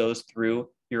reservation that goes through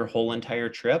your whole entire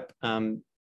trip.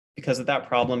 Because of that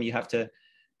problem, you have to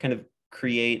kind of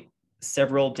create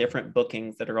several different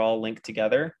bookings that are all linked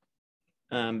together.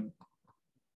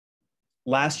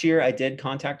 Last year, I did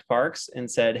contact Parks and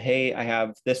said, hey, I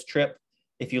have this trip.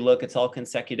 If you look, it's all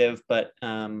consecutive, but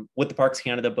with the Parks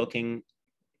Canada booking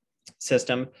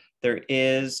system, there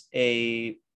is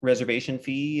a reservation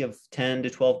fee of 10 to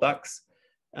 12 bucks.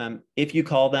 If you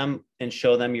call them and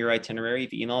show them your itinerary,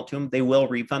 if you email it to them, they will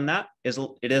refund that.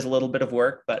 It is a little bit of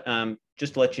work, but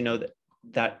just to let you know that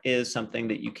that is something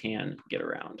that you can get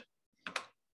around.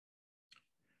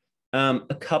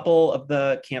 A couple of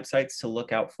the campsites to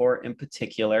look out for in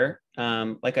particular,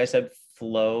 like I said,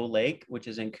 Flow Lake, which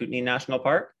is in Kootenay National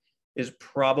Park, is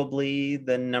probably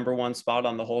the #1 spot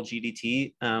on the whole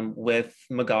GDT, with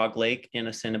Magog Lake in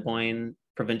Assiniboine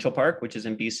Provincial Park, which is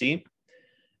in BC.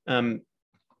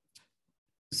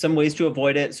 Some ways to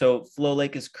avoid it. So Flow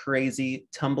Lake is crazy.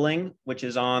 Tumbling, which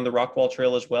is on the Rockwall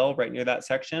Trail as well, right near that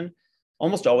section,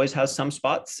 almost always has some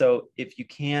spots. So if you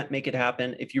can't make it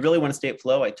happen, if you really want to stay at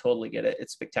Flow, I totally get it.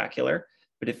 It's spectacular.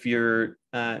 But if you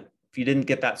didn't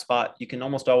get that spot, you can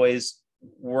almost always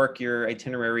work your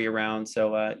itinerary around.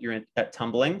 So you're at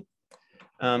Tumbling.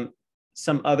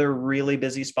 Some other really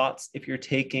busy spots, if you're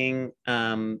taking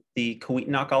the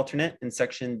Keweenaw alternate in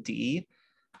section D,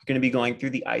 you're going to be going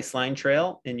through the Iceline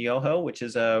Trail in Yoho, which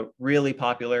is a really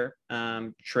popular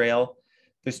trail.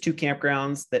 There's 2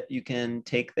 campgrounds that you can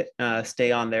take that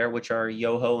stay on there, which are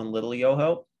Yoho and Little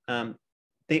Yoho.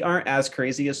 They aren't as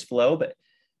crazy as Flow, but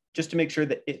just to make sure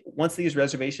that once these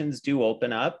reservations do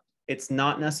open up, it's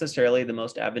not necessarily the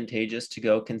most advantageous to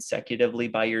go consecutively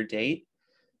by your date.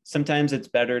 Sometimes it's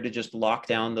better to just lock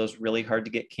down those really hard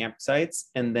to get campsites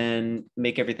and then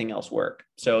make everything else work.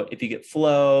 So if you get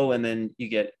Flow and then you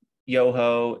get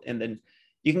Yoho, and then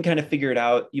you can kind of figure it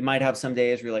out. You might have some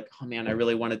days where you're like, oh man, I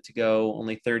really wanted to go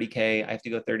only 30K. I have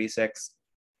to go 36.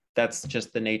 That's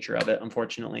just the nature of it,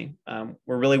 unfortunately.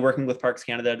 We're really working with Parks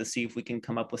Canada to see if we can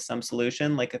come up with some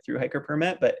solution like a thru-hiker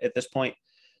permit, but at this point,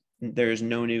 there's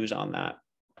no news on that.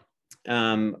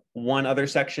 One other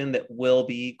section that will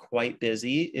be quite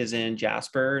busy is in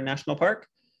Jasper National Park.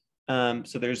 So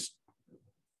there's,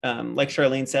 like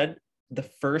Charlene said, the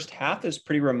first half is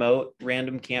pretty remote,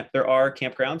 random camp. There are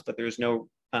campgrounds, but there's no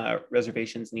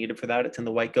reservations needed for that. It's in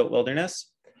the White Goat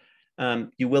Wilderness.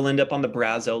 You will end up on the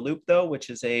Brazeau Loop, though,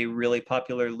 which is a really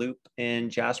popular loop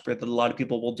in Jasper that a lot of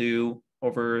people will do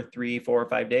over 3, 4, or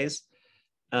 5 days.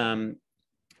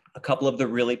 A couple of the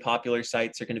really popular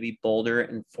sites are going to be Boulder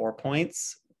and 4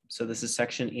 Points. So this is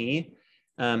section E.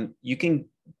 You can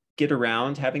get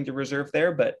around having to reserve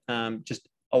there, but just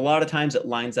a lot of times it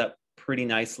lines up pretty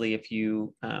nicely if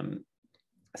you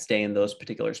stay in those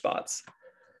particular spots.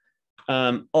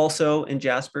 Also in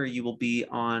Jasper, you will be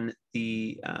on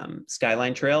the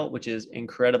Skyline Trail, which is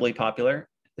incredibly popular.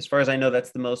 As far as I know,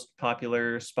 that's the most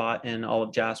popular spot in all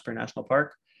of Jasper National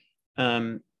Park.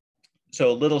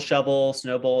 So Little Shovel,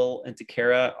 Snowbowl, and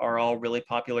Takara are all really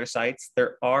popular sites.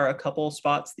 There are a couple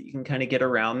spots that you can kind of get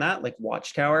around that, like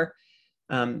Watchtower.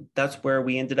 That's where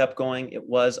we ended up going. It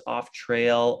was off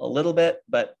trail a little bit,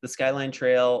 but the Skyline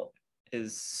Trail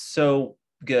is so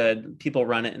good. People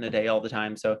run it in a day all the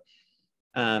time. So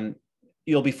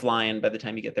you'll be flying by the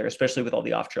time you get there, especially with all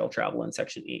the off-trail travel in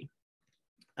section E.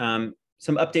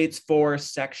 Some updates for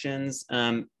sections.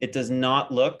 It does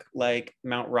not look like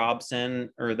Mount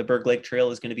Robson or the Berg Lake Trail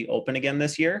is going to be open again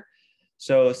this year.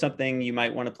 So something you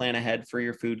might want to plan ahead for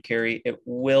your food carry. It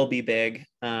will be big.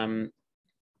 It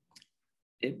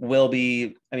will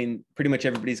be, I mean, pretty much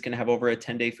everybody's going to have over a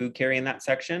 10-day food carry in that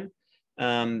section.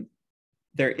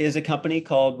 There is a company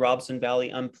called Robson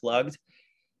Valley Unplugged.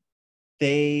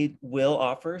 They will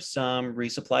offer some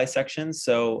resupply sections.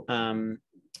 So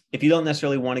if you don't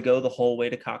necessarily want to go the whole way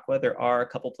to Kakwa, there are a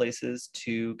couple places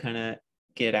to kind of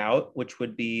get out, which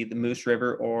would be the Moose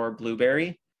River or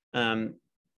Blueberry.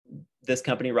 This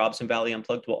company, Robson Valley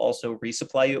Unplugged, will also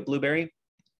resupply you at Blueberry.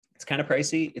 It's kind of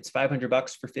pricey. It's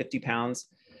 $500 for 50 pounds.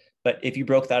 But if you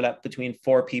broke that up between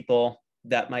 4 people,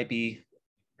 that might be,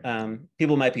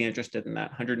 people might be interested in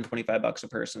that, $125 a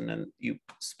person. And you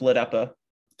split up a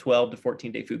 12 to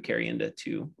 14-day food carry into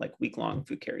 2 like week-long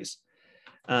food carries.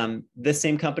 This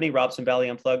same company, Robson Valley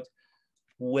Unplugged,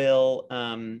 will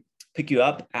pick you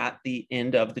up at the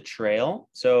end of the trail.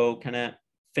 So kind of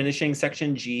finishing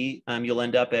section G, you'll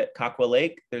end up at Kakwa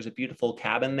Lake. There's a beautiful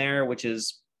cabin there, which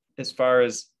is, as far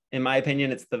as, in my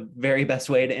opinion, it's the very best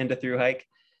way to end a thru hike.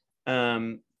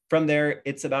 From there,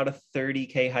 it's about a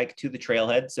 30K hike to the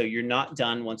trailhead. So you're not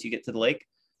done once you get to the lake.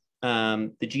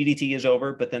 The GDT is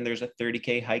over, but then there's a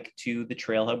 30K hike to the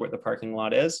trailhead where the parking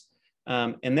lot is.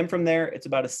 And then from there, it's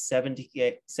about a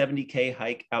 70K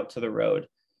hike out to the road.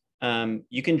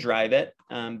 You can drive it.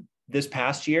 This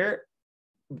past year,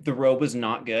 the road was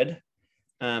not good.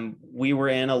 We were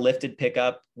in a lifted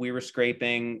pickup. We were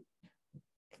scraping.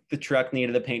 The truck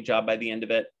needed a paint job by the end of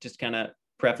it. Just kind of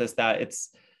preface that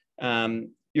it's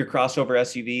your crossover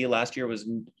SUV last year was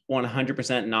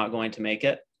 100% not going to make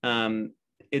it.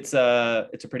 It's a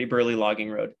pretty burly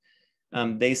logging road.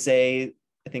 They say,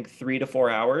 I think 3 to 4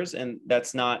 hours, and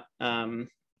that's not,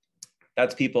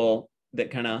 that's people that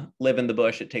kind of live in the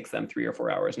bush. It takes them 3 or 4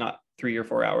 hours, not 3 or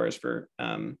 4 hours for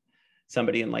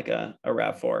somebody in like a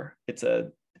RAV4. It's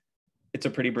a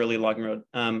pretty burly logging road.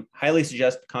 Highly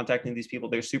suggest contacting these people.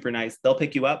 They're super nice. They'll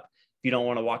pick you up if you don't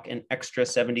want to walk an extra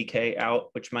 70K out,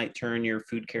 which might turn your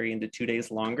food carry into 2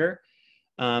 days longer.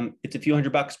 It's a few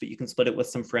 $100, but you can split it with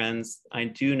some friends. I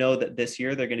do know that this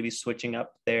year they're going to be switching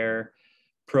up their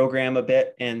program a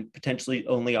bit and potentially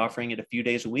only offering it a few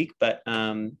days a week, but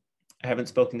I haven't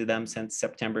spoken to them since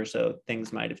September, so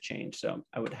things might have changed. So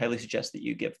I would highly suggest that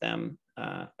you give them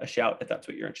a shout if that's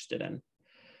what you're interested in.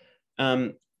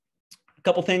 A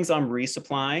couple things on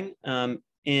resupplying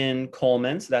in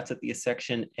Coleman. So that's at the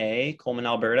section A, Coleman,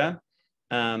 Alberta.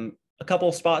 A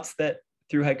couple spots that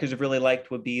thru-hikers have really liked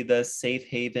would be the Safe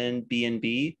Haven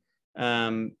B&B.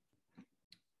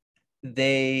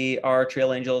 They are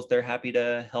trail angels. They're happy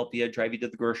to help you, drive you to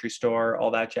the grocery store,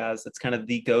 all that jazz. That's kind of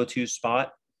the go-to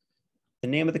spot. The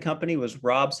name of the company was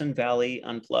Robson Valley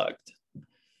Unplugged,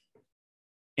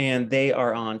 and they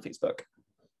are on Facebook.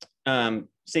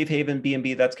 Safe Haven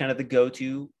B&B, that's kind of the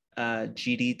go-to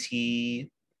GDT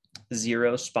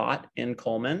 0 spot in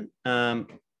Coleman.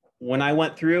 When I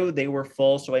went through, they were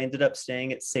full, so I ended up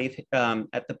staying at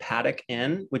at the Paddock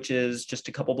Inn, which is just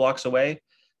a couple blocks away.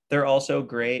 They're also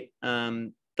great.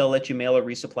 They'll let you mail a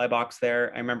resupply box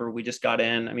there. I remember we just got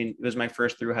in. I mean, it was my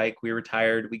first through hike. We were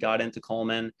tired. We got into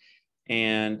Coleman,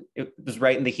 and it was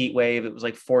right in the heat wave. It was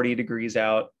like 40 degrees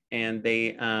out, and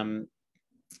they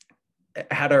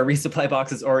had our resupply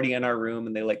boxes already in our room,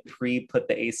 and they like put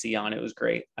the AC on. It was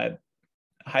great. I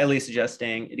highly suggest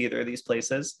staying at either of these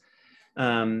places.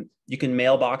 You can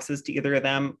mail boxes to either of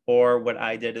them, or what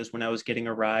I did is when I was getting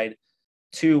a ride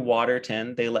to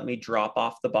Waterton, they let me drop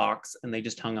off the box and they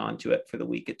just hung on to it for the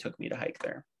week it took me to hike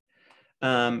there.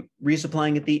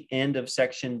 Resupplying at the end of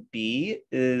section B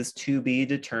is to be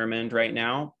determined right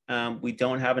now. We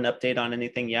don't have an update on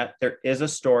anything yet. There is a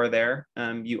store there.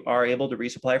 You are able to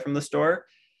resupply from the store.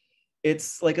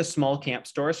 It's like a small camp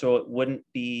store, so it wouldn't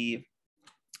be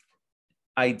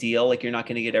ideal. Like you're not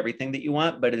going to get everything that you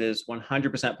want, but it is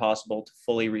 100% possible to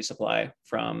fully resupply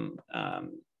from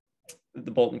the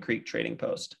Bolton Creek trading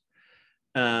post.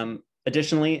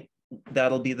 Additionally,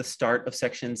 that'll be the start of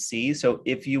section C. So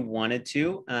if you wanted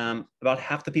to, about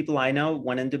half the people I know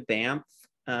went into Banff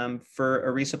for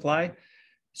a resupply.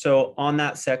 So on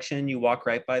that section, you walk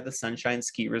right by the Sunshine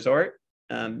Ski Resort.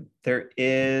 There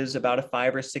is about a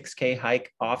 5 or 6K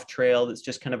hike off trail. That's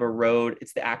just kind of a road.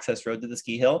 It's the access road to the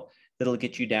ski hill that'll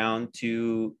get you down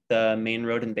to the main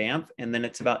road in Banff. And then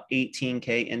it's about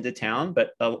 18K into town,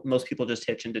 but most people just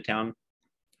hitch into town.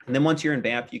 And then once you're in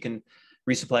Banff, you can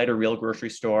resupply at a real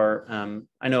grocery store.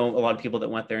 I know a lot of people that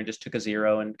went there and just took a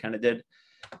 0 and kind of did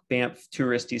Banff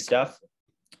touristy stuff.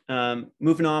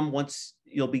 Moving on, once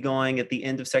you'll be going at the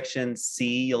end of section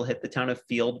C, you'll hit the town of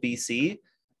Field, BC.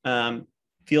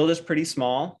 Field is pretty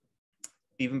small,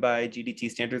 even by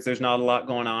GDT standards. There's not a lot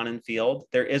going on in Field.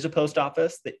 There is a post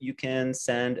office that you can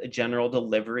send a general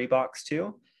delivery box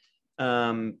to.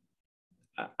 I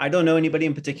don't know anybody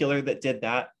in particular that did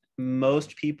that.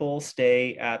 Most people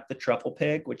stay at the Truffle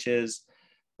Pig, which is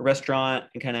a restaurant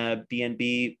and kind of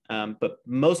B&B. But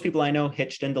most people I know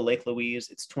hitched into Lake Louise.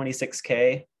 It's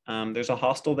 26K. There's a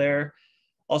hostel there,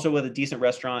 also with a decent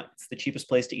restaurant. It's the cheapest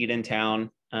place to eat in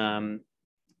town.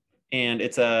 And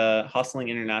it's a Hosteling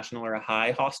International or a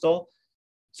high hostel.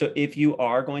 So if you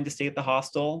are going to stay at the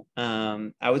hostel,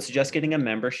 I would suggest getting a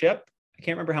membership. I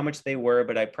can't remember how much they were,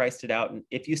 but I priced it out. And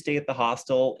if you stay at the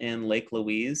hostel in Lake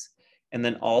Louise, and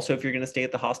then also if you're going to stay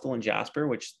at the hostel in Jasper,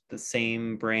 which the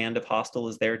same brand of hostel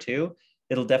is there too,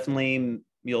 it'll definitely,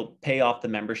 you'll pay off the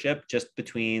membership just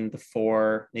between the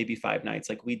 4, maybe 5 nights.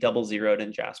 Like we double zeroed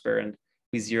in Jasper and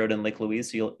we zeroed in Lake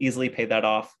Louise. So you'll easily pay that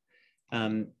off.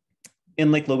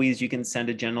 In Lake Louise, you can send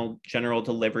a general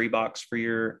delivery box for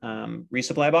your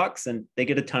resupply box, and they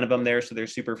get a ton of them there, so they're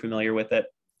super familiar with it.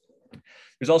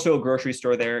 There's also a grocery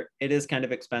store there. It is kind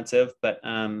of expensive, but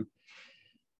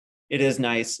it is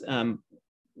nice.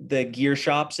 the gear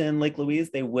shops in Lake Louise,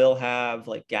 they will have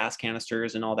like gas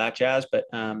canisters and all that jazz, but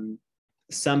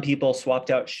some people swapped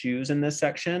out shoes in this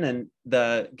section, and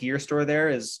the gear store there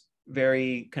is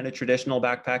very kind of traditional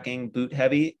backpacking, boot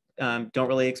heavy. Don't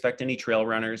really expect any trail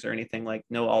runners or anything, like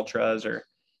no ultras or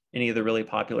any of the really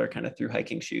popular kind of through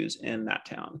hiking shoes in that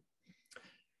town.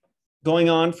 Going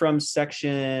on from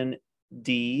section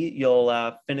D,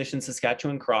 you'll finish in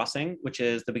Saskatchewan Crossing, which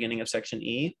is the beginning of section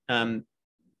E.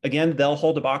 Again, they'll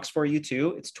hold a box for you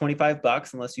too. It's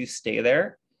 $25 unless you stay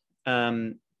there.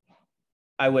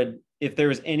 I would, if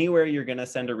there's anywhere you're going to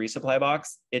send a resupply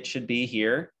box, it should be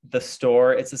here. The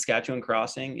store at Saskatchewan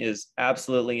Crossing is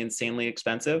absolutely insanely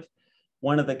expensive.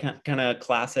 One of the kind of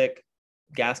classic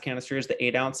gas canisters, the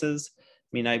 8 ounces. I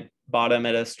mean, I bought them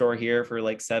at a store here for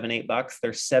like $7-8.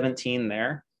 There's 17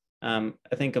 there. I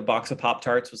think a box of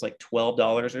Pop-Tarts was like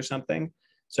 $12 or something.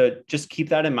 So just keep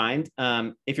that in mind.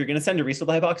 If you're going to send a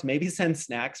resupply box, maybe send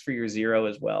snacks for your zero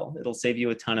as well. It'll save you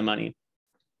a ton of money.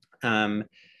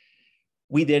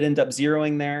 We did end up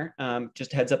zeroing there.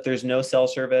 Just heads up, there's no cell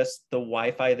service. The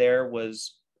Wi-Fi there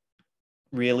was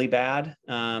really bad.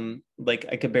 Like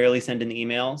I could barely send an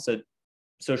email. So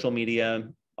social media,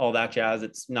 all that jazz,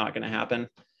 it's not going to happen.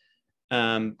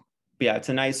 But yeah, it's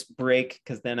a nice break,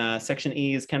 because then section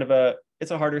E is kind of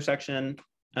it's a harder section.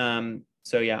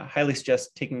 So yeah, highly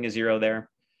suggest taking a zero there.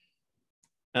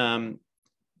 And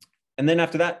then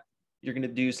after that, you're going to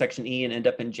do section E and end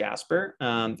up in Jasper.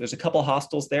 There's a couple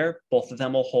hostels there. Both of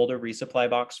them will hold a resupply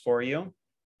box for you.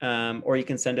 Or you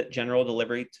can send it general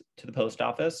delivery to the post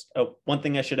office. Oh, one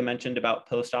thing I should have mentioned about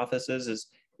post offices is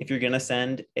if you're going to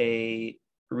send a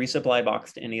resupply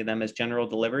box to any of them as general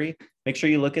delivery, make sure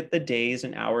you look at the days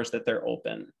and hours that they're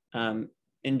open.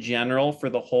 In general, for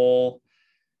the whole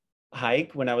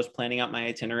hike, when I was planning out my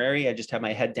itinerary, I just had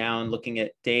my head down looking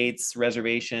at dates,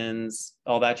 reservations,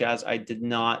 all that jazz. I did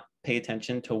not pay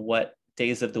attention to what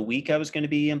days of the week I was going to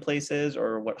be in places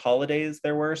or what holidays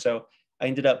there were. So I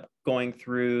ended up going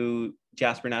through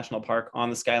Jasper National Park on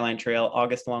the Skyline Trail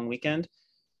August long weekend.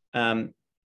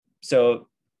 So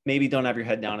maybe don't have your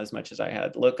head down as much as I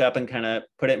had. Look up and kind of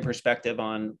put it in perspective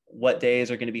on what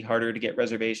days are going to be harder to get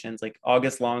reservations. Like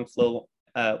August long,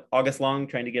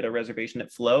 trying to get a reservation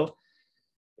at Flow,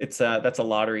 that's a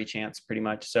lottery chance pretty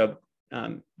much. So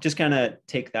just kind of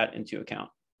take that into account.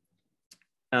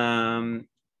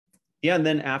 Yeah, and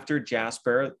then after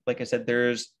Jasper, like I said,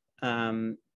 there's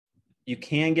you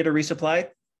can get a resupply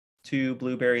to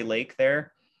Blueberry Lake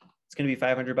there. It's going to be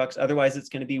 $500. Otherwise, it's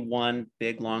going to be one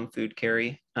big long food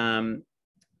carry.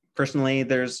 Personally,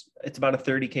 it's about a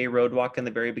 30K road walk in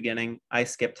the very beginning. I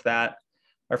skipped that.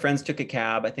 Our friends took a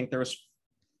cab. I think there was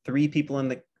three people in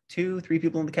the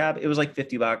cab. It was like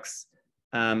 $50.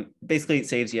 Basically, it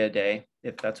saves you a day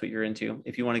if that's what you're into.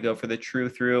 If you want to go for the true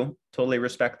through, totally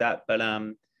respect that. But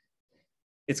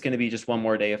it's going to be just one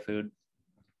more day of food.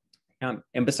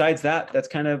 And besides that, that's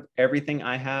kind of everything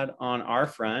I had on our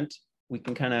front. We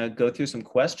can kind of go through some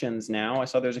questions now. I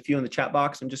saw there's a few in the chat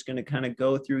box. I'm just going to kind of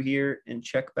go through here and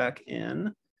check back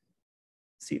in,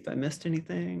 see if I missed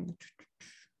anything.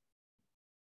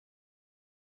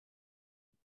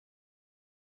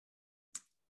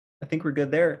 I think we're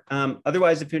good there.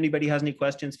 Otherwise, if anybody has any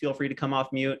questions, feel free to come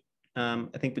off mute. I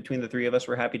think between the three of us,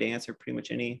 we're happy to answer pretty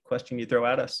much any question you throw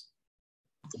at us.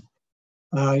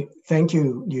 Thank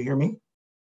you. Do you hear me?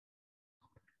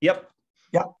 Yep.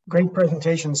 Yeah, great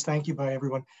presentations. Thank you by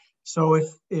everyone. So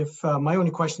if my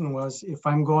only question was, if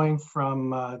I'm going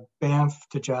from Banff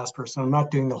to Jasper, so I'm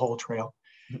not doing the whole trail,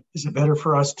 is it better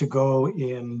for us to go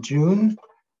in June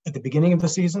at the beginning of the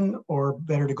season, or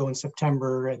better to go in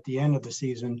September at the end of the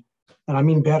season? And I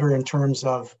mean better in terms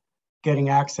of getting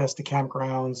access to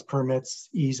campgrounds, permits,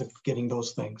 ease of getting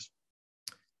those things.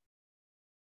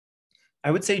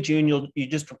 I would say June, you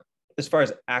just, as far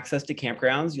as access to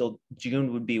campgrounds,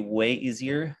 June would be way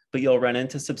easier, but you'll run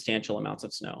into substantial amounts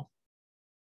of snow.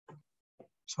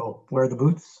 So wear the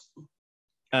boots?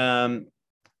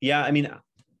 Yeah, I mean,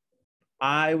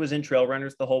 I was in trail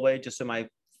runners the whole way just so my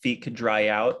feet could dry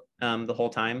out the whole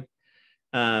time.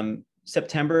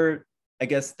 September, I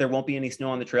guess there won't be any snow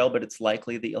on the trail, but it's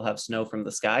likely that you'll have snow from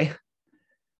the sky.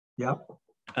 Yeah.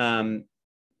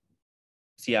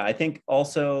 So yeah, I think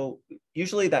also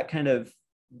usually that kind of,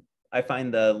 I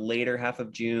find the later half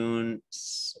of June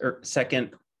or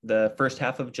the first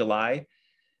half of July,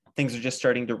 things are just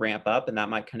starting to ramp up, and that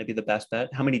might kind of be the best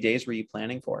bet. How many days were you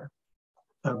planning for?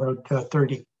 About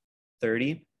 30.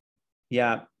 30?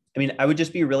 Yeah. I mean, I would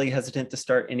just be really hesitant to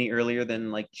start any earlier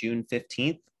than like June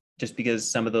 15th, just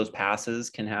because some of those passes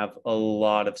can have a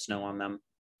lot of snow on them.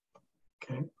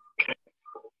 Okay.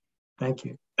 Thank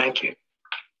you. Thank you.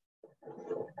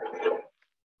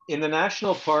 in the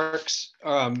national parks,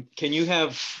 can you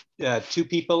have 2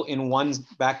 people in one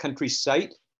backcountry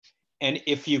site? And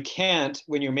if you can't,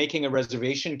 when you're making a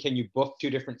reservation, can you book 2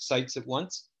 different sites at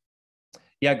once?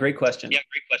 Yeah, great question.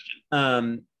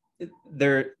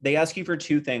 They ask you for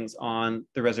 2 things on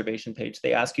the reservation page.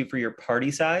 They ask you for your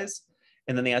party size,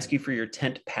 and then they ask you for your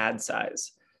tent pad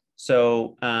size.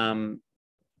 So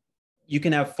you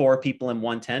can have 4 people in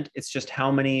one tent. It's just how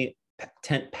many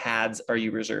tent pads are you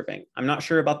reserving? I'm not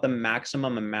sure about the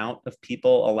maximum amount of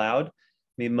people allowed. I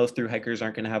mean, most thru-hikers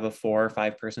aren't going to have a 4 or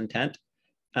 5 person tent,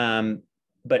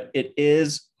 but it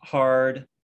is hard.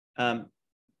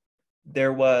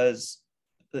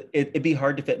 It'd be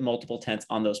hard to fit multiple tents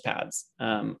on those pads,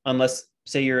 unless,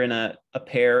 say, you're in a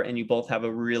pair and you both have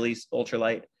a really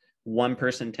ultralight 1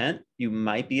 person tent. You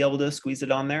might be able to squeeze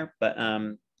it on there, but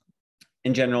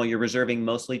in general, you're reserving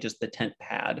mostly just the tent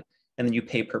pad, and then you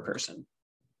pay per person.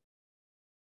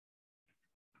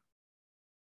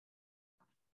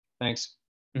 Thanks.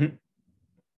 Mm-hmm.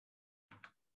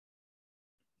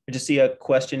 I just see a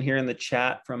question here in the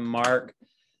chat from Mark.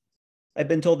 I've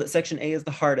been told that section A is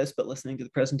the hardest, but listening to the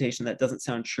presentation, that doesn't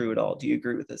sound true at all. Do you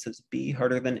agree with this? Is B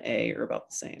harder than A or about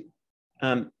the same?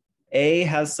 A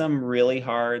has some really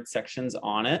hard sections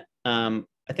on it. I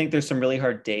think there's some really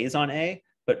hard days on A,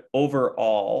 but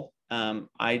overall,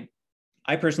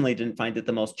 I personally didn't find it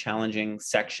the most challenging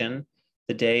section.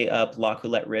 The day up La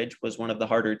Coulette Ridge was one of the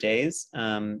harder days.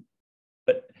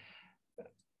 But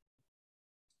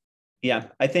yeah,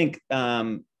 I think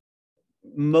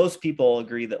most people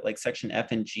agree that like section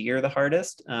F and G are the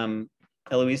hardest.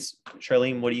 Eloise,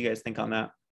 Charlene, what do you guys think on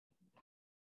that?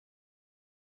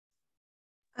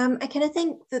 I kind of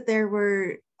think that there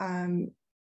were,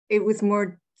 it was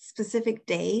more specific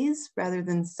days rather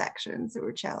than sections that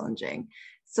were challenging.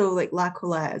 So like La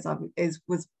Coulette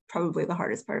was probably the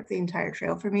hardest part of the entire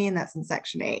trail for me, and that's in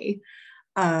section A.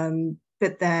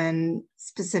 But then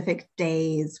specific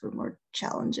days were more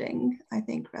challenging, I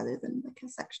think, rather than like a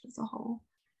section as a whole.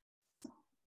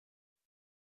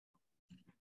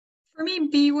 For me,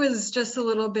 B was just a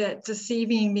little bit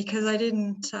deceiving because I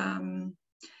didn't,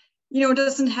 it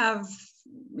doesn't have,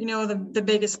 the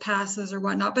biggest passes or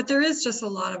whatnot, but there is just a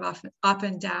lot of up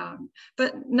and down,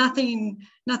 but nothing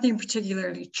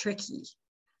particularly tricky.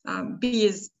 B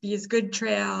is good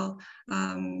trail.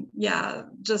 Yeah,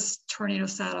 just Tornado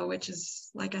Saddle, which is,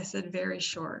 like I said, very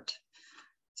short.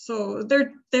 So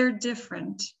they're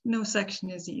different. No section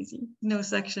is easy. No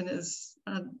section is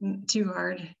too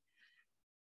hard.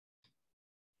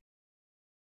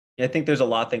 I think there's a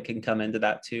lot that can come into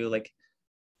that too. Like,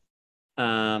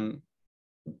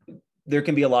 there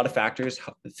can be a lot of factors.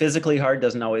 Physically hard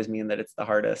doesn't always mean that it's the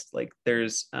hardest. Like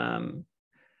there's,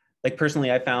 like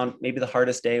personally, I found maybe the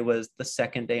hardest day was the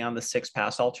second day on the 6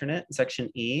 pass alternate, section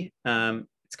E.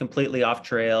 It's completely off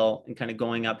trail and kind of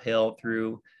going uphill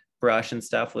through brush and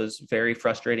stuff was very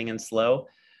frustrating and slow.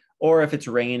 Or if it's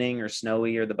raining or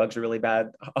snowy or the bugs are really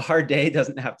bad, a hard day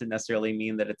doesn't have to necessarily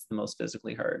mean that it's the most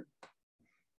physically hard.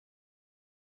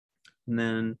 And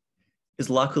then, is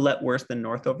La Coulette worse than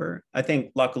Northover? I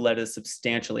think La Coulette is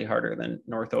substantially harder than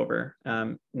Northover.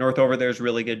 Northover, there's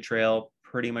really good trail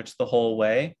pretty much the whole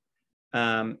way.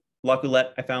 La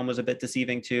Coulette I found was a bit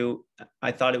deceiving too.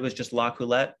 I thought it was just La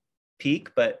Coulette peak,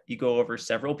 but you go over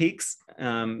several peaks.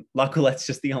 La Coulette's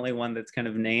just the only one that's kind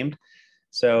of named.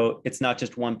 So it's not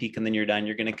just one peak and then you're done.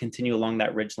 You're going to continue along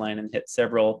that ridge line and hit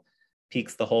several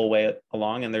peaks the whole way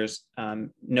along. And there's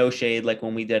no shade. Like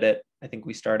when we did it, I think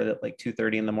we started at like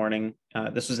 2:30 in the morning.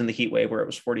 This was in the heat wave where it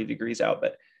was 40 degrees out,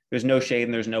 but there's no shade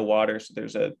and there's no water. So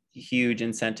there's a huge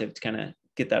incentive to kind of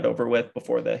get that over with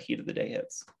before the heat of the day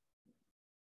hits.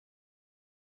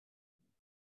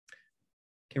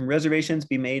 Can reservations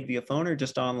be made via phone or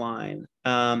just online?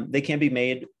 They can be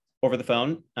made over the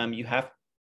phone. You have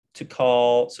to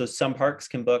call. So some parks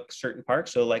can book certain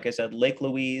parks. So like I said, Lake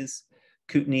Louise,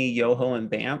 Kootenai, Yoho, and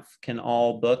Banff can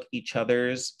all book each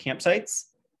other's campsites.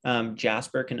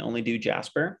 Jasper can only do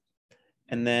Jasper.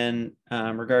 And then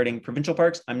regarding provincial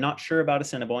parks, I'm not sure about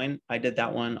Assiniboine. I did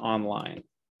that one online.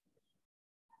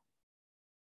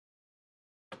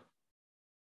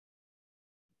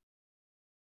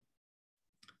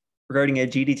 Regarding a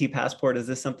GDT passport, is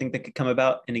this something that could come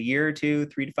about in a year or two,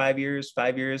 3 to 5 years,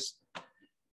 5 years?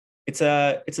 It's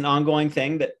an ongoing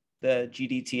thing that the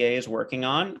GDTA is working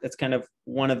on. It's kind of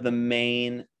one of the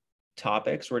main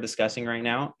topics we're discussing right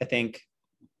now. I think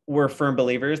we're firm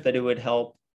believers that it would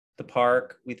help the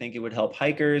park. We think it would help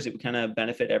hikers. It would kind of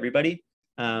benefit everybody.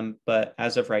 But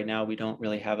as of right now, we don't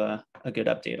really have a good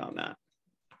update on that.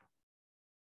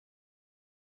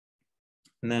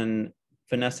 And then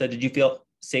Vanessa, did you feel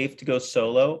safe to go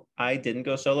solo. I didn't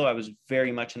go solo. I was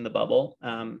very much in the bubble.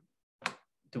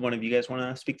 Do one of you guys want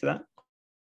to speak to that?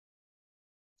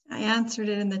 I answered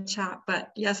it in the chat,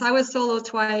 but yes, I was solo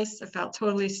twice. I felt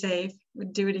totally safe.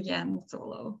 Would do it again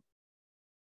solo.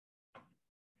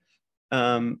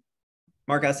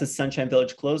 Mark asks, is Sunshine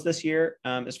Village closed this year?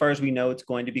 As far as we know, it's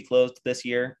going to be closed this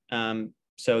year.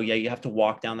 So yeah, you have to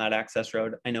walk down that access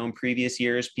road. I know in previous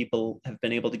years, people have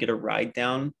been able to get a ride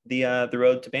down the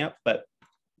road to Banff, but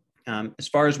as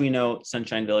far as we know,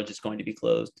 Sunshine Village is going to be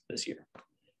closed this year.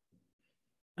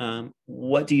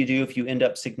 What do you do if you end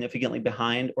up significantly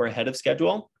behind or ahead of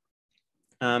schedule?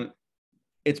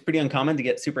 It's pretty uncommon to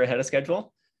get super ahead of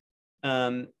schedule.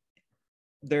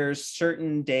 There's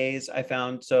certain days I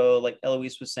found, so like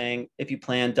Eloise was saying, if you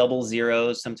plan double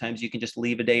zeros, sometimes you can just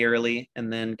leave a day early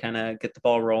and then kind of get the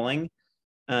ball rolling.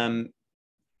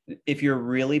 If you're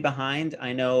really behind,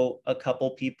 I know a couple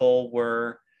people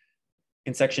were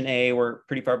in section A were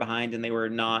pretty far behind and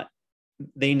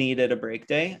they needed a break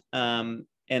day.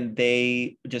 And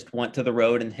they just went to the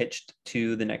road and hitched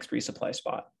to the next resupply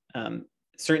spot.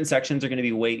 Certain sections are going to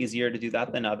be way easier to do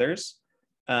that than others.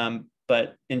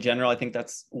 But in general, I think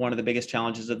that's one of the biggest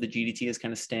challenges of the GDT is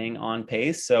kind of staying on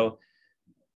pace. So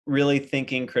really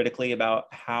thinking critically about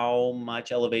how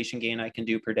much elevation gain I can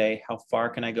do per day, how far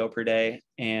can I go per day,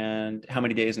 and how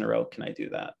many days in a row can I do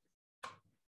that?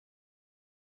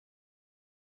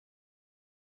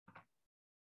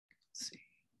 Let's see.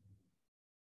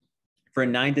 For a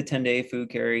 9 to 10 day food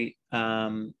carry,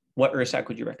 what URSAC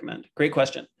would you recommend? Great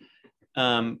question.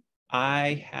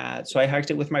 I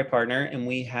hiked it with my partner, and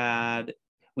we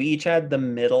each had the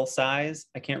middle size.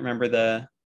 I can't remember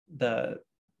the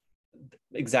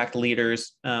exact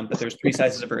liters, but there's 3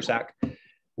 sizes of URSAC.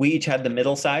 We each had the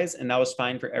middle size, and that was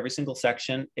fine for every single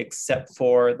section except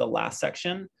for the last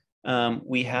section.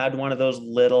 We had one of those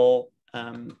little,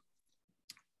 the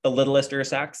littlest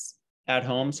URSACs at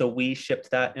home, so we shipped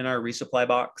that in our resupply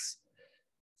box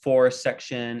for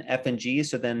section F and G.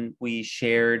 So then we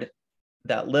shared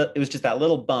it was just that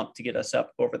little bump to get us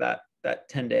up over that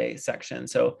 10-day section.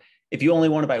 So if you only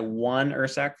want to buy one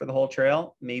URSAC for the whole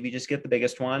trail, maybe just get the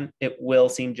biggest one. It will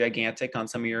seem gigantic on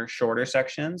some of your shorter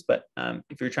sections, but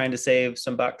if you're trying to save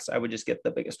some bucks, I would just get the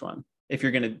biggest one if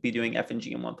you're going to be doing F and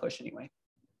G in one push anyway.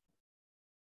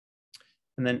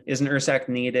 And then, is an URSAC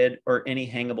needed or any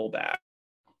hangable bag?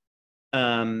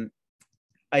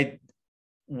 I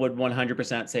would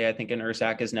 100% say I think an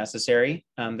URSAC is necessary.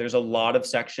 There's a lot of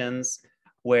sections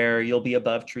where you'll be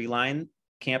above tree line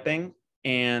camping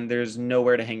and there's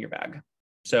nowhere to hang your bag.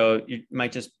 So you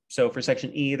might so for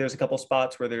section E, there's a couple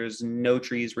spots where there's no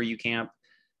trees where you camp.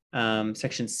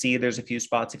 Section C, there's a few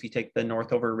spots. If you take the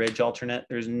Northover Ridge alternate,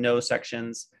 there's no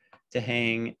sections to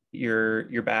hang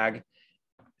your bag.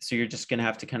 So you're just gonna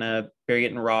have to kind of bury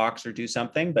it in rocks or do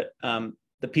something. But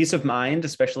the peace of mind,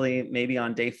 especially maybe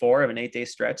on day 4 of an 8-day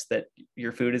stretch, that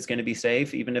your food is going to be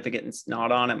safe, even if it gets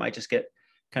snot on, it might just get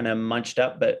kind of munched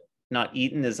up, but not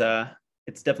eaten it's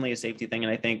definitely a safety thing.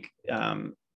 And I think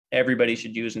everybody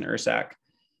should use an URSAC. If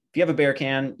you have a bear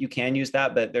can, you can use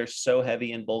that, but they're so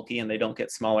heavy and bulky and they don't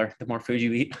get smaller the more food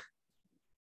you eat.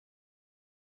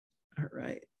 All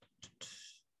right.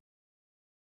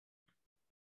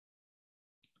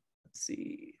 Let's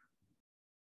see.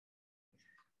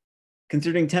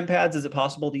 Considering tent pads, is it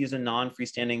possible to use a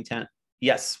non-freestanding tent?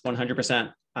 Yes,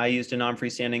 100%. I used a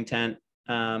non-freestanding tent.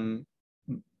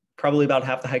 Probably about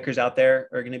half the hikers out there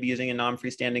are going to be using a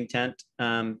non-freestanding tent.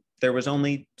 There was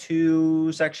only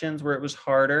 2 sections where it was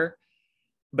harder,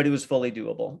 but it was fully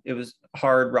doable. It was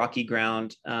hard, rocky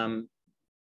ground.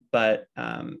 But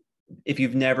if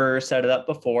you've never set it up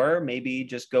before, maybe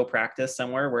just go practice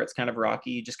somewhere where it's kind of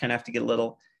rocky. You just kind of have to get a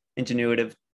little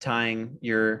ingenuitive tying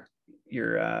your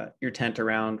tent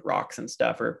around rocks and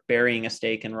stuff, or burying a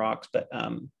stake in rocks, but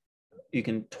you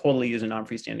can totally use a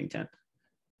non-freestanding tent.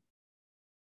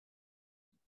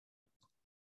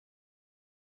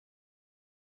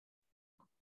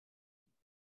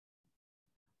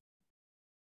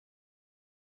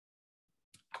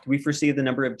 Do we foresee the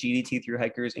number of GDT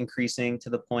thru-hikers increasing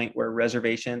to the point where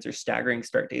reservations or staggering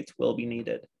start dates will be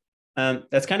needed?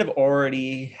 That's kind of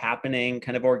already happening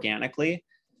kind of organically.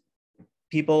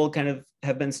 People kind of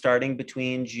have been starting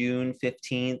between June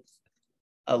 15th,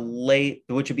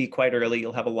 which would be quite early.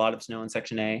 You'll have a lot of snow in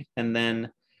section A. And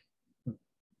then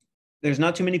there's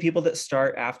not too many people that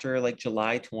start after like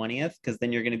July 20th, because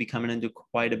then you're going to be coming into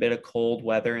quite a bit of cold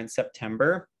weather in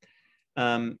September.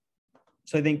 So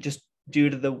I think just due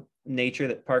to the nature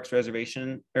that parks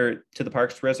reservations,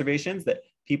 that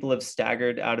people have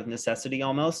staggered out of necessity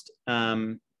almost.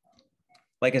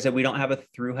 Like I said, we don't have a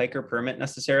thru-hiker permit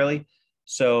necessarily.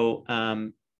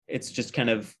 So it's just kind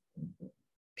of,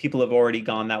 people have already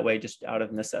gone that way just out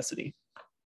of necessity.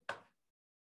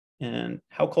 And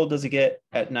how cold does it get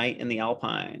at night in the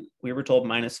Alpine? We were told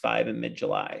 -5 in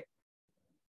mid-July.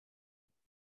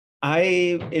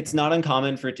 It's not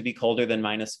uncommon for it to be colder than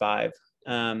 -5,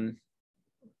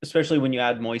 especially when you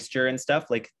add moisture and stuff.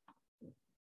 Like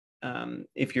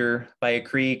if you're by a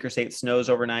creek or say it snows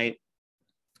overnight,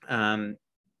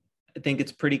 I think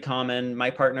it's pretty common.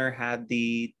 My partner had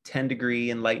the 10-degree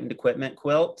enlightened equipment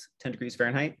quilt, 10 degrees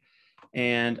Fahrenheit,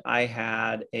 and I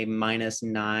had a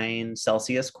 -9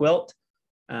 Celsius quilt.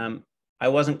 I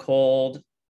wasn't cold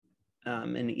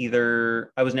in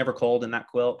either. I was never cold in that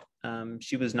quilt.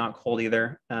 She was not cold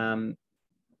either. But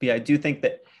yeah, I do think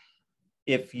that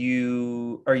if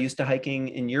you are used to hiking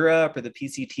in Europe or the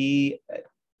PCT,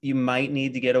 you might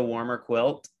need to get a warmer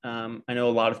quilt. I know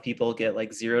a lot of people get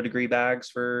like 0-degree bags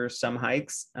for some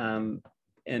hikes. And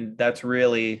that's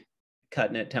really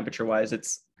cutting it temperature wise.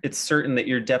 It's certain that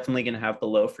you're definitely going to have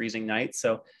below freezing nights.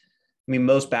 So, I mean,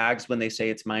 most bags, when they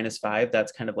say it's -5,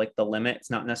 that's kind of like the limit.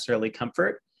 It's not necessarily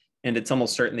comfort. And it's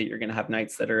almost certain that you're going to have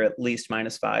nights that are at least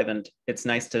 -5. And it's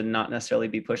nice to not necessarily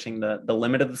be pushing the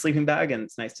limit of the sleeping bag. And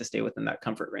it's nice to stay within that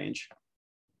comfort range.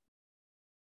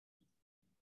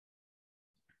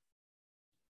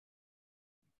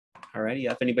 All righty.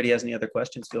 If anybody has any other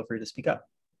questions, feel free to speak up.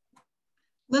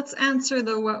 Let's answer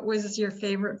the what was your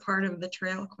favorite part of the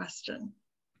trail question.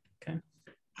 Okay.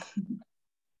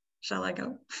 Shall I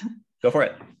go? Go for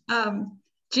it.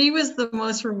 G was the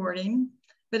most rewarding,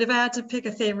 but if I had to pick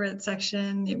a favorite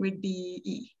section, it would be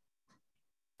E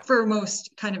for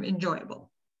most kind of enjoyable.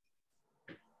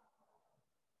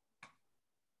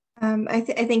 I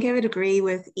think I would agree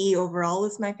with E overall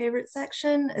was my favorite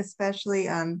section, especially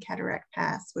Cataract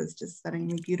Pass was just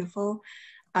stunningly beautiful.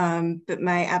 But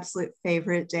my absolute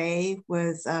favorite day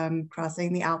was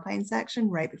crossing the Alpine section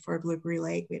right before Blueberry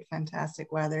Lake. We had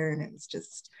fantastic weather and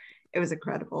it was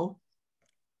incredible.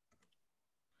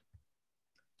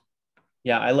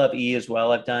 Yeah, I love E as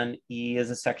well. I've done E as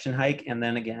a section hike and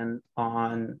then again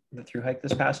on the through hike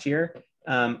this past year.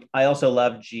 I also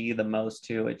love G the most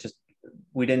too.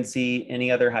 We didn't see any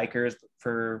other hikers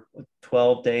for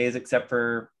 12 days except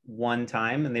for one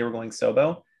time, and they were going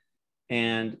Sobo.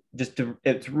 And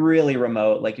it's really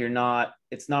remote. Like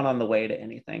it's not on the way to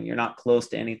anything. You're not close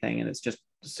to anything. And it's just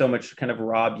so much kind of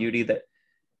raw beauty that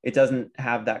it doesn't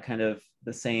have that kind of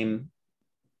the same.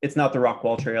 It's not the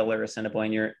Rockwall Trail or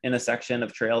Assiniboine. You're in a section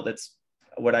of trail that's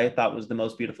what I thought was the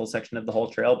most beautiful section of the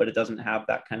whole trail, but it doesn't have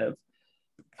that kind of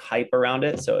hype around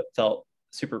it. So it felt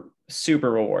super, super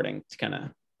rewarding to kind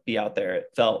of be out there. It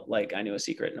felt like I knew a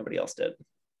secret nobody else did.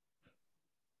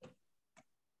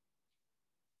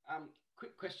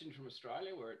 Quick question from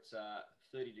Australia, where it's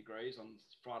 30 degrees on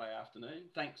Friday afternoon.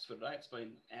 Thanks for today. It's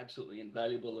been absolutely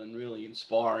invaluable and really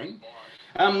inspiring.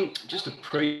 Just a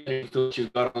thought you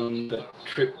got on the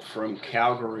trip from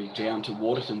Calgary down to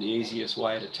Waterton, the easiest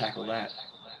way to tackle that.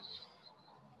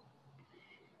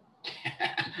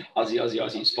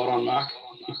 Aussie. Spot on, Mark.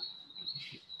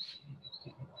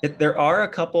 There are a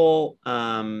couple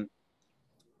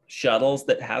shuttles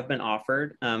that have been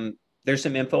offered. There's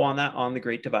some info on that on the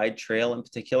Great Divide Trail in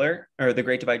particular, or the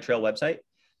Great Divide Trail website.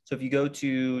 So if you go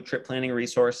to trip planning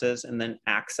resources and then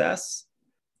access,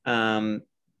 there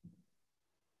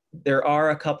are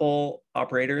a couple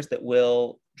operators that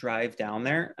will drive down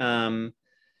there.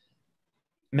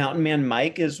 Mountain Man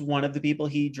Mike is one of the people.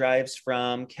 He drives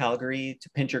from Calgary to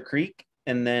Pincher Creek,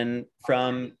 and then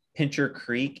from Pincher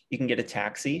Creek, you can get a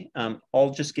taxi. I'll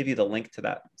just give you the link to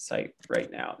that site right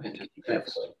now.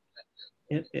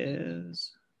 It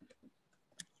is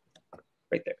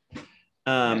right there.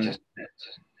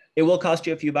 It will cost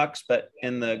you a few bucks, but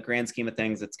in the grand scheme of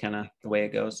things, it's kind of the way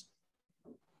it goes.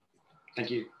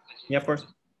 Thank you. Yeah, of course.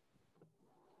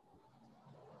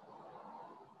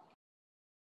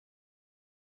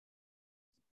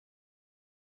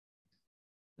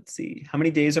 Let's see. How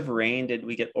many days of rain did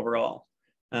we get overall?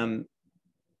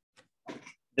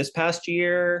 This past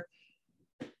year,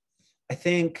 I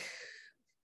think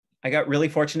I got really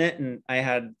fortunate and I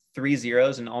had 3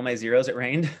 zeros, and all my zeros it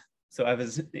rained. So I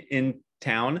was in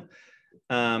town.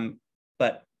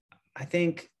 But I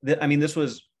think this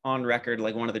was on record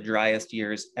like one of the driest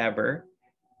years ever.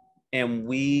 And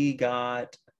we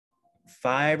got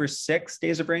 5 or 6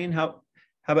 days of rain. How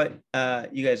about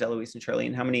you guys, Eloise and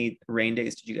Charlene? How many rain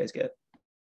days did you guys get?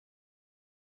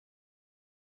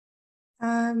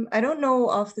 I don't know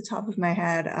off the top of my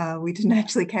head. We didn't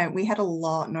actually count. We had a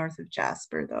lot north of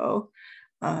Jasper though.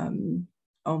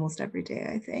 Almost every day,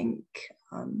 I think.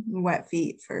 Wet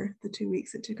feet for the 2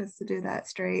 weeks it took us to do that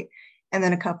straight. and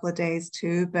then a couple of days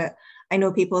too. But I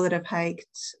know people that have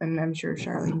hiked, and I'm sure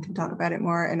Charlene can talk about it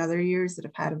more, in other years that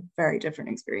have had a very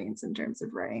different experience in terms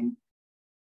of rain.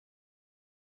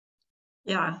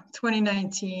 Yeah,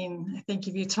 2019, I think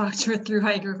if you talk to a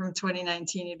thru-hiker from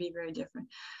 2019, it'd be very different.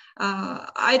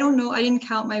 I don't know, I didn't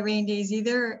count my rain days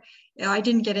either. I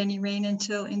didn't get any rain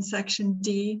until in section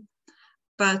D,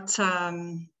 but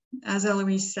as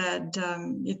Eloise said,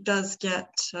 it does get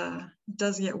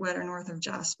wetter north of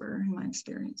Jasper in my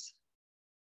experience.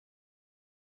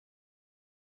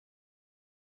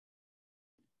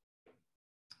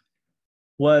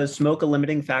 Was smoke a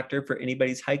limiting factor for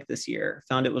anybody's hike this year?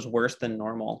 Found it was worse than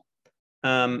normal.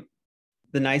 The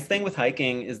nice thing with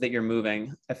hiking is that you're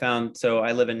moving. So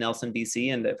I live in Nelson,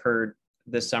 BC, and I've heard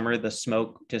this summer the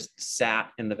smoke just sat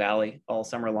in the valley all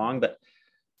summer long. But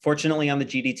fortunately on the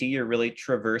GDT, you're really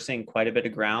traversing quite a bit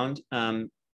of ground.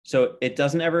 So it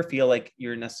doesn't ever feel like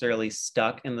you're necessarily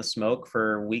stuck in the smoke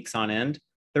for weeks on end.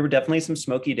 There were definitely some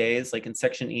smoky days, like in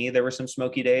section E, there were some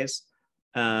smoky days.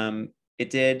 It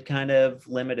did kind of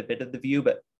limit a bit of the view,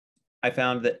 but I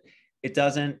found that it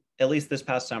doesn't, at least this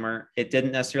past summer, it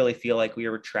didn't necessarily feel like we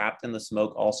were trapped in the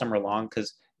smoke all summer long,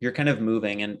 because you're kind of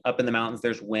moving, and up in the mountains,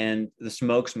 there's wind, the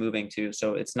smoke's moving too.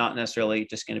 So it's not necessarily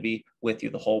just going to be with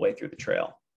you the whole way through the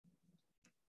trail.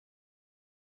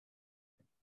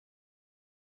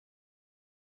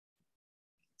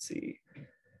 Let's see.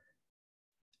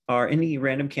 Are any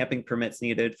random camping permits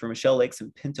needed for Michelle Lakes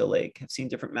and Pinto Lake? I've seen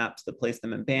different maps that place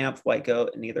them in Banff, White Goat,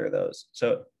 and neither of those.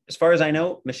 So as far as I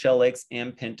know, Michelle Lakes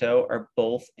and Pinto are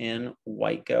both in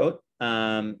White Goat.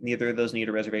 Neither of those need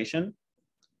a reservation.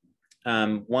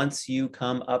 Once you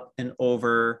come up and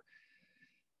over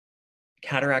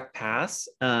Cataract Pass,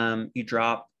 you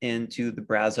drop into the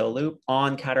Brazeau Loop.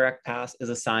 On Cataract Pass is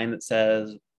a sign that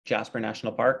says Jasper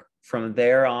National Park. From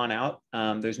there on out,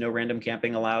 there's no random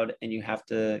camping allowed, and you have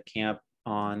to camp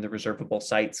on the reservable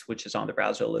sites, which is on the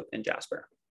Brazeau Loop in Jasper.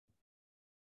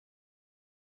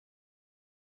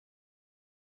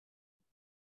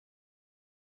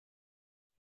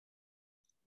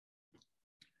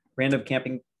 Random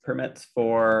camping permits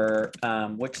for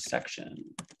which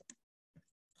section?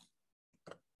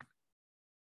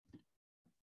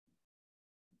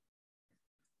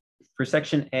 For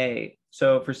section A.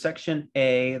 So for section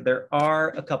A, there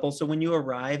are a couple. So when you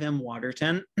arrive in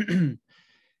Waterton, if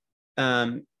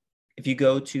you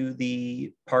go to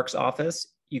the parks office,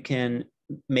 you can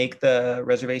make the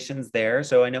reservations there.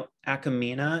 So I know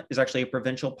Akamina is actually a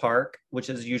provincial park, which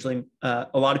is usually, a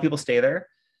lot of people stay there.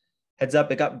 Heads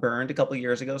up, it got burned a couple of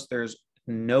years ago, so there's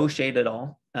no shade at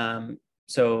all.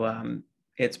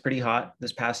 It's pretty hot.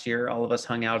 This past year, all of us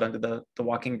hung out under the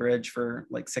walking bridge for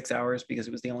like 6 hours because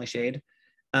it was the only shade.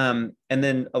 And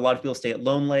then a lot of people stay at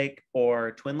Lone Lake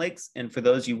or Twin Lakes. And for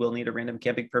those, you will need a random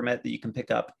camping permit that you can pick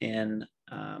up in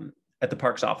at the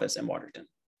parks office in Waterton.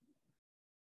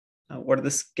 What are the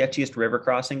sketchiest river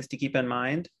crossings to keep in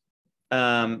mind?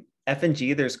 F and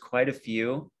G, there's quite a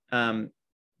few.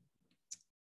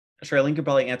 Charlene could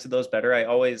probably answer those better. I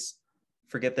always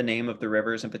forget the name of the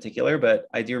rivers in particular, but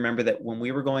I do remember that when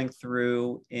we were going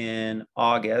through in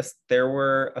August, there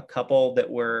were a couple that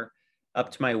were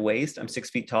up to my waist. I'm 6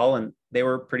 feet tall, and they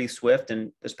were pretty swift.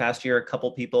 And this past year, a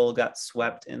couple people got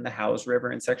swept in the Howes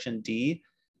River in section D.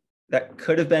 That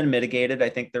could have been mitigated. I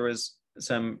think there was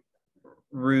some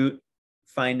route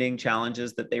finding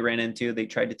challenges that they ran into. They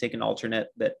tried to take an alternate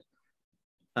that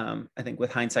I think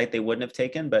with hindsight, they wouldn't have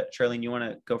taken. But Charlene, you want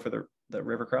to go for the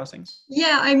river crossings?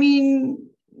 Yeah, I mean,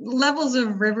 levels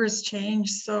of rivers change.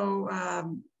 So,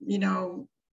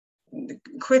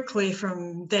 quickly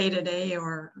from day to day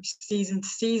or season to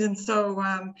season. So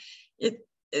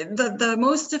the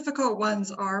most difficult ones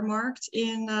are marked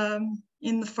in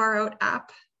the Far Out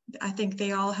app. I think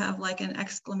they all have like an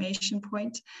exclamation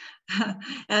point.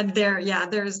 And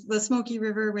there's the Smoky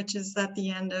River, which is at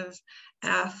the end of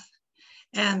F.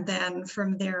 And then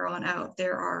from there on out,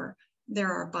 there are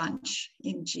a bunch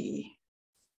in G.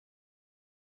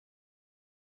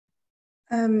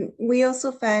 We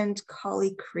also found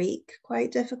Collie Creek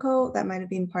quite difficult. That might have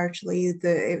been partially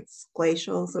it's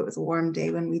glacial, so it was a warm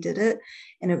day when we did it,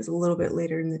 and it was a little bit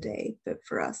later in the day. But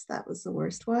for us, that was the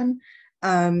worst one.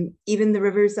 Even the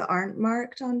rivers that aren't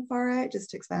marked on Far Out,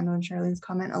 just to expand on Charlene's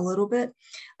comment a little bit,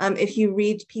 if you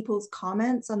read people's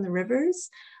comments on the rivers,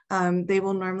 they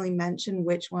will normally mention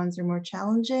which ones are more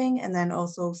challenging, and then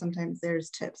also sometimes there's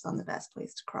tips on the best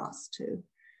place to cross too.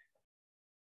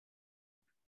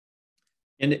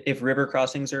 And if river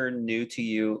crossings are new to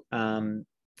you,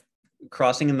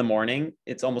 crossing in the morning,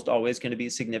 it's almost always going to be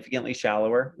significantly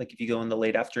shallower. Like if you go in the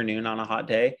late afternoon on a hot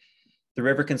day, the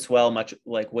river can swell much,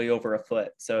 like way over a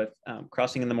foot. So if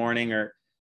crossing in the morning, or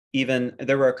even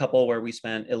there were a couple where we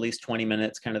spent at least 20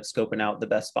 minutes kind of scoping out the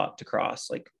best spot to cross.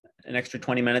 Like an extra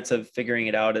 20 minutes of figuring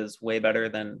it out is way better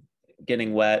than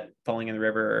getting wet, falling in the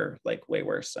river, or like way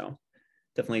worse. So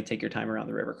definitely take your time around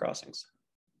the river crossings.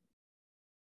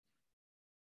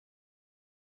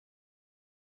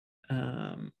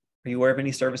 Are you aware of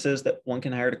any services that one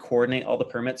can hire to coordinate all the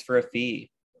permits for a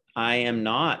fee? I am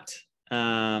not.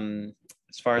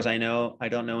 As far as I know, I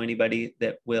don't know anybody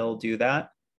that will do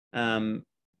that.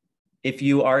 If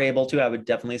you are able to, I would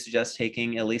definitely suggest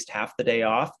taking at least half the day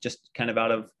off, just kind of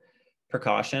out of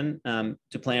precaution,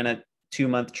 to plan a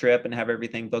 2-month trip and have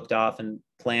everything booked off, and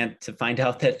plan to find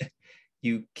out that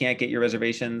you can't get your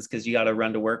reservations because you got to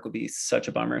run to work would be such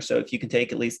a bummer. So if you can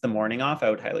take at least the morning off,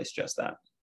 I would highly suggest that.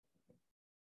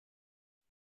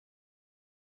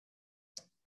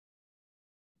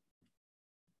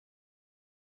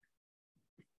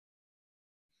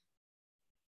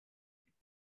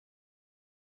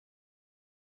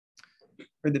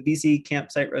 For the BC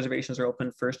campsite, reservations are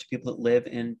open first to people that live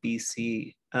in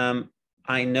BC.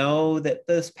 I know that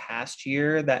this past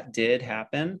year that did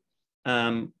happen.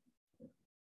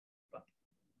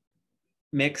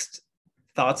 Mixed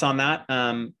thoughts on that.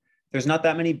 There's not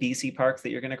that many BC parks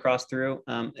that you're going to cross through.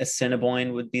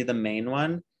 Assiniboine would be the main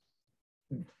one.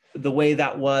 The way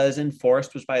that was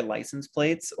enforced was by license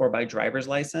plates or by driver's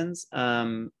license.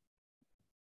 Let's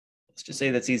just say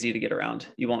that's easy to get around.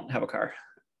 You won't have a car.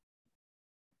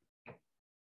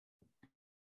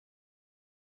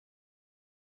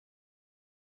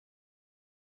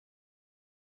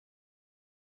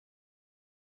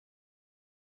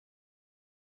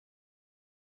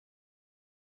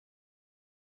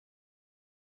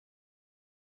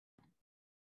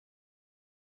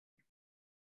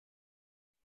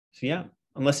 So yeah,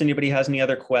 unless anybody has any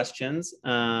other questions,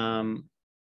 what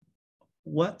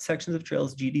sections of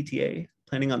trails GDTA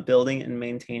planning on building and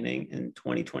maintaining in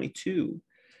 2022?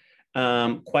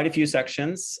 Quite a few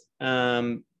sections.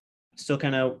 Still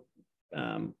kind of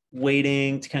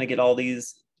waiting to kind of get all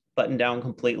these buttoned down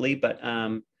completely, but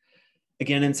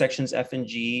again, in sections F and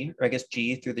G, or I guess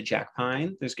G through the Jack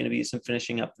Pine, there's going to be some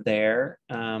finishing up there.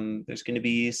 There's going to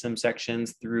be some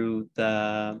sections through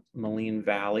the Moline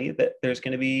Valley that there's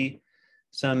going to be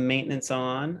some maintenance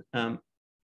on.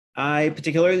 I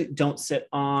particularly don't sit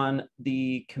on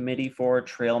the committee for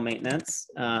trail maintenance.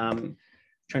 Trying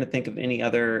to think of any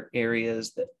other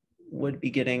areas that would be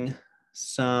getting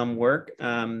some work.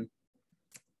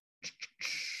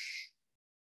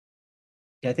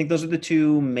 Yeah, I think those are the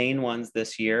two main ones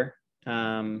this year.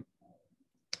 Yeah,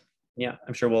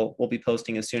 I'm sure we'll be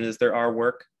posting as soon as there are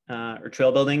work or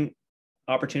trail building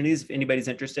opportunities. If anybody's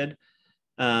interested,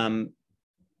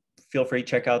 feel free to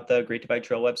check out the Great Divide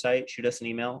Trail website, shoot us an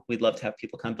email. We'd love to have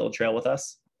people come build trail with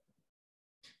us.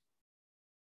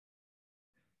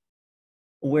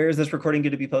 Where is this recording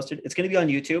going to be posted? It's going to be on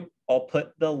YouTube. I'll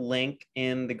put the link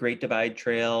in the Great Divide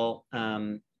Trail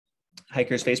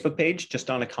Hikers Facebook page, just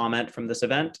on a comment from this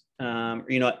event.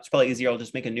 You know, it's probably easier. I'll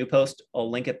just make a new post. I'll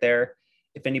link it there.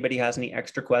 If anybody has any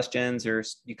extra questions or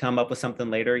you come up with something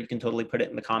later, you can totally put it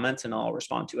in the comments and I'll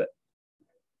respond to it.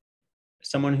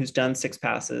 Someone who's done 6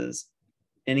 passes,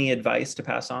 any advice to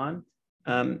pass on?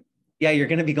 Yeah, you're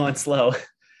going to be going slow.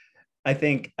 I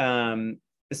think,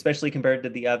 especially compared to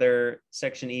the other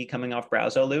section E coming off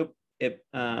Brazo Loop, it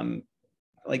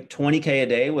like 20K a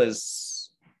day was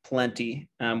plenty.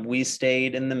 We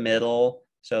stayed in the middle,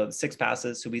 so 6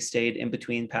 passes. So we stayed in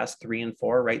between pass 3 and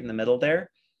 4, right in the middle there.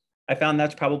 I found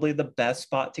that's probably the best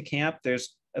spot to camp.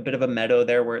 There's a bit of a meadow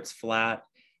there where it's flat.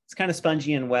 It's kind of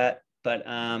spongy and wet, but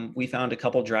we found a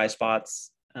couple dry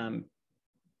spots.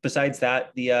 Besides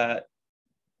that, the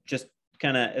just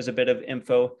kind of as a bit of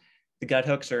info, the gut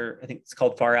hooks are, I think it's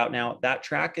called Far Out now. That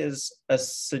track is a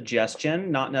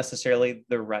suggestion, not necessarily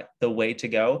the way to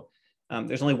go.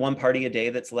 There's only one party a day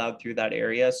that's allowed through that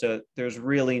area. So there's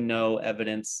really no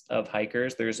evidence of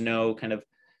hikers. There's no kind of,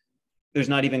 there's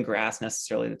not even grass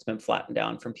necessarily that's been flattened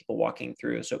down from people walking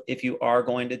through. So if you are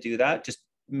going to do that, just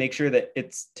make sure that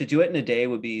to do it in a day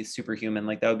would be superhuman.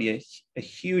 Like that would be a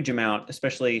huge amount,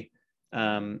 especially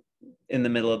in the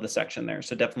middle of the section there.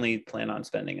 So definitely plan on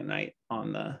spending a night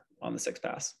on the 6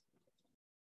 pass.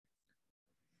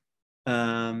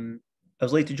 I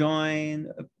was late to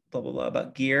join, blah, blah, blah,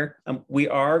 about gear. We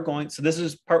are going, so this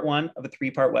is part 1 of a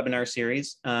 3-part webinar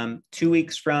series. 2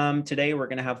 weeks from today, we're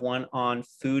gonna have one on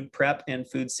food prep and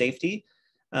food safety.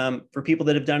 For people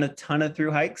that have done a ton of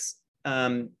through hikes,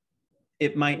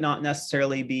 it might not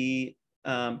necessarily be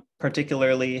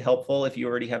particularly helpful if you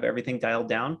already have everything dialed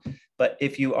down. But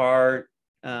if you are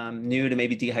new to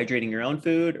maybe dehydrating your own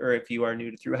food, or if you are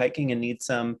new to through hiking and need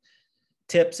some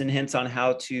tips and hints on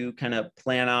how to kind of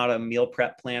plan out a meal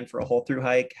prep plan for a whole through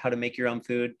hike, how to make your own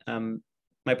food.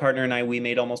 My partner and I, we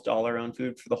made almost all our own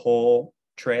food for the whole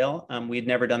trail. We'd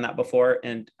never done that before.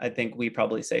 And I think we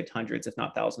probably saved hundreds, if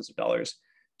not thousands of dollars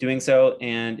doing so.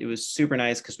 And it was super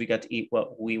nice because we got to eat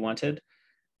what we wanted.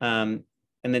 And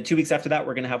then 2 weeks after that,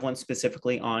 we're going to have one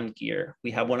specifically on gear.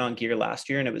 We had one on gear last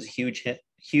year and it was a huge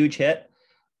hit.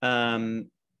 Kind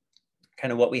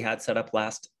of what we had set up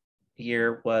last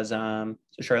year was, so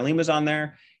Charlene was on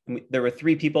there. And there were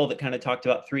 3 people that kind of talked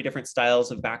about 3 different styles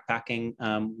of backpacking.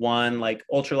 One like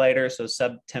ultralighter, so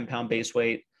sub 10 pound base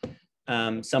weight.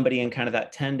 Somebody in kind of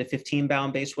that 10 to 15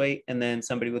 pound base weight, and then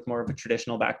somebody with more of a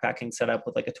traditional backpacking setup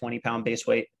with like a 20 pound base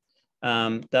weight.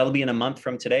 That'll be in a month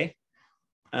from today.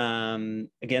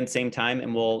 Again, same time,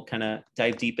 and we'll kind of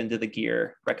dive deep into the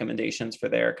gear recommendations for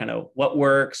there, kind of what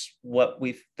works, what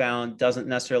we've found doesn't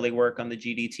necessarily work on the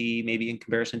GDT, maybe in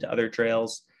comparison to other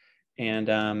trails.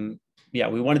 And yeah,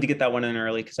 we wanted to get that one in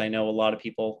early because I know a lot of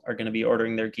people are going to be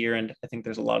ordering their gear, and I think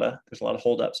there's a lot of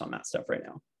holdups on that stuff right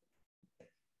now.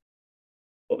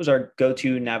 What was our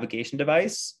go-to navigation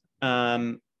device?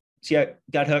 So yeah,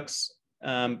 gut hooks.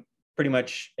 Pretty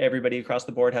much everybody across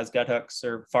the board has gut hooks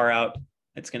or far out.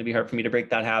 It's going to be hard for me to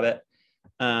break that habit.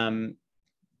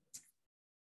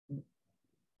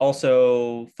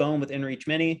 Also phone with inReach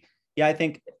Mini. Yeah, I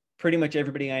think pretty much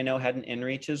everybody I know had an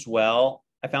inReach as well.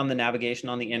 I found the navigation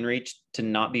on the inReach to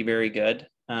not be very good.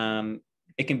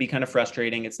 It can be kind of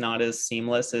frustrating. It's not as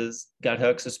seamless as gut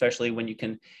hooks, especially when you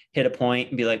can hit a point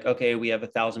and be like, okay, we have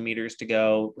 1,000 meters to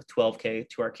go with 12K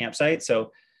to our campsite.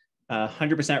 So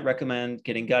 100% recommend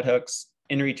getting gut hooks,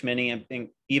 inReach Mini. I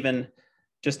think even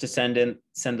just to send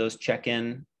those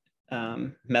check-in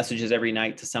messages every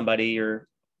night to somebody, or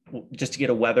just to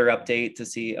get a weather update to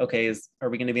see, okay, are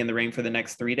we going to be in the rain for the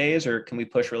next 3 days, or can we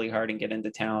push really hard and get into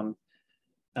town?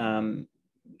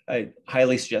 I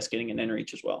highly suggest getting an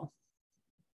inReach as well.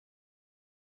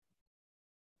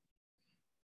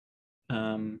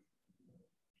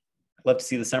 Love to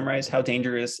see the sunrise. How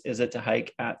dangerous is it to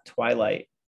hike at twilight?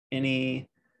 Any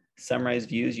sunrise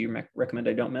views you recommend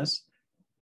I don't miss?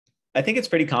 I think it's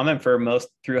pretty common for most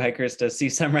through hikers to see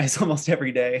sunrise almost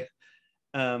every day.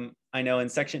 I know in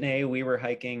section A, we were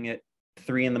hiking at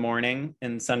 3 in the morning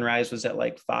and sunrise was at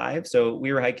like 5. So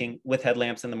we were hiking with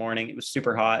headlamps in the morning. It was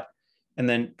super hot, and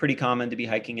then pretty common to be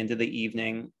hiking into the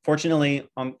evening. Fortunately,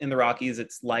 in the Rockies,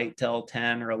 it's light till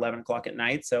 10 or 11 o'clock at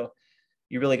night. So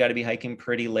you really got to be hiking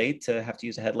pretty late to have to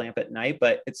use a headlamp at night,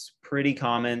 but it's pretty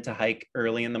common to hike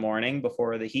early in the morning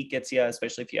before the heat gets you,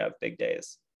 especially if you have big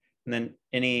days. And then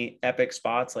any epic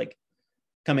spots, like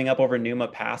coming up over Numa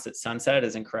Pass at sunset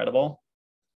is incredible.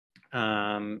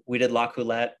 We did La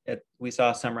Coulette. We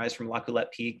saw sunrise from La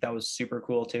Coulette Peak. That was super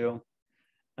cool too.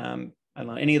 I don't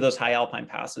know, any of those high alpine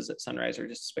passes at sunrise are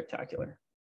just spectacular.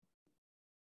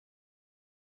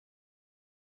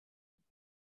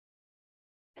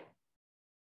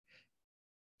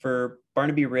 For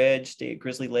Barnaby Ridge, stay at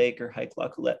Grizzly Lake or hike La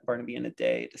Coulette, Barnaby in a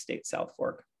day to stay at South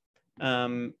Fork.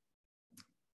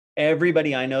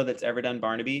 Everybody I know that's ever done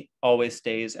Barnaby always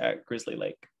stays at Grizzly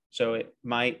Lake. So it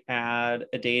might add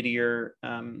a day to your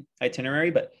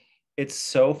itinerary, but it's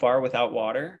so far without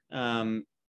water. And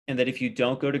that if you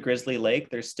don't go to Grizzly Lake,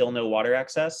 there's still no water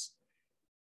access.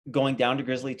 Going down to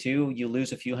Grizzly 2, you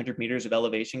lose a few hundred meters of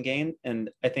elevation gain. And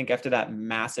I think after that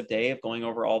massive day of going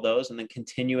over all those and then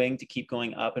continuing to keep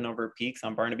going up and over peaks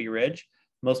on Barnaby Ridge,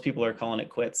 most people are calling it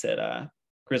quits at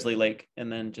Grizzly Lake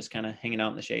and then just kind of hanging out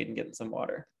in the shade and getting some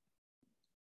water.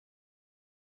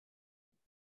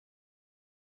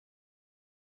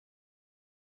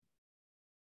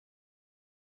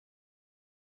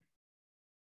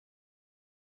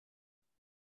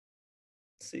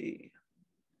 Let's see.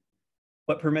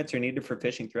 What permits are needed for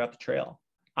fishing throughout the trail?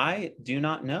 I do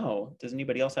not know. Does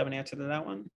anybody else have an answer to that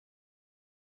one?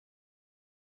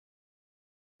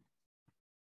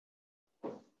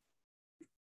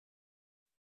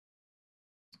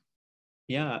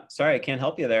 Yeah, sorry, I can't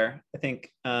help you there. I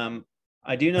think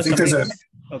I do know. I think there's a,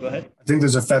 oh, go ahead. I think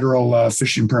there's a federal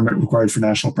fishing permit required for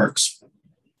national parks.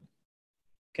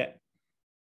 Okay.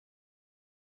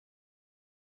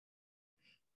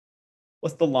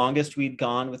 What's the longest we'd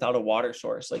gone without a water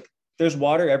source? Like, there's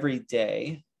water every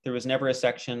day. There was never a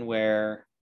section where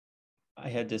I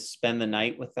had to spend the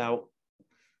night without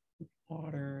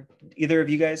water. Either of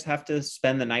you guys have to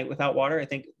spend the night without water? I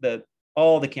think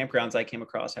all the campgrounds I came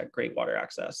across had great water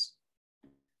access.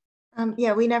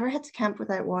 Yeah, we never had to camp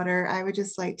without water. I would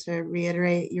just like to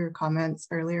reiterate your comments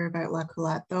earlier about La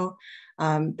Coulette, though.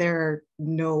 There are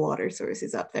no water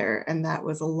sources up there, and that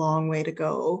was a long way to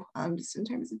go, just in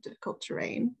terms of difficult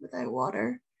terrain without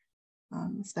water,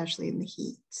 especially in the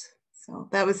heat. So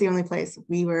that was the only place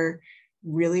we were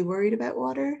really worried about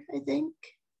water, I think.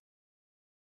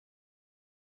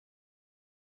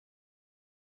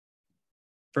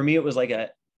 For me, it was like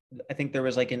I think there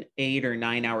was like an 8 or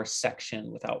 9 hour section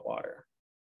without water,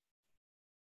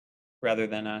 rather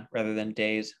than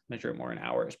days. Measure it more in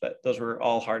hours, but those were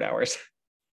all hard hours.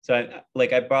 So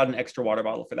I brought an extra water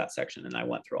bottle for that section, and I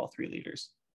went through all 3 liters.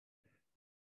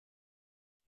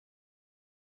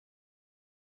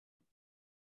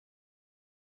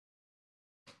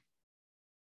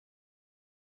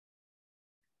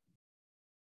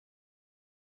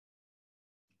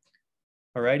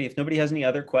 All righty, if nobody has any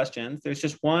other questions, there's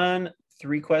just one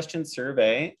 3-question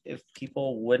survey, if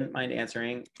people wouldn't mind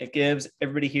answering. It gives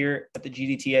everybody here at the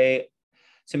GDTA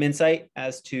some insight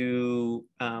as to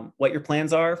what your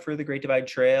plans are for the Great Divide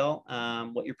Trail,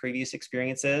 what your previous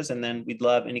experience is, and then we'd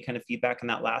love any kind of feedback in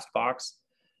that last box.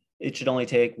 It should only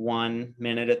take 1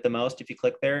 minute at the most if you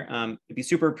click there. It'd be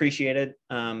super appreciated.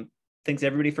 Thanks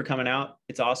everybody for coming out.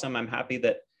 It's awesome. I'm happy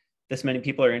that this many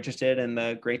people are interested in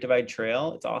the Great Divide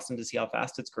Trail. It's awesome to see how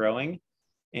fast it's growing.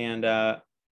 And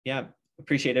yeah,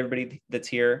 appreciate everybody that's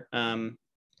here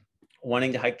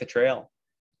wanting to hike the trail.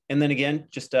 And then again,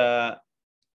 just I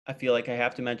feel like I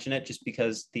have to mention it just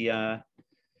because we are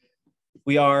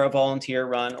a volunteer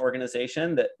run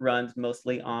organization that runs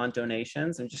mostly on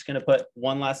donations. I'm just going to put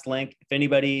one last link. If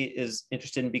anybody is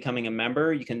interested in becoming a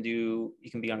member, you can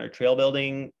be on our trail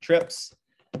building trips.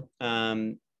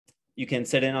 You can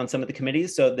sit in on some of the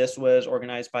committees. So this was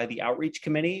organized by the Outreach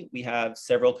Committee. We have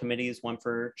several committees, one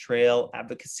for trail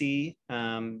advocacy.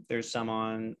 There's some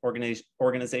on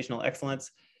organizational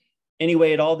excellence. Any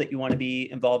way at all that you want to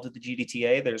be involved with the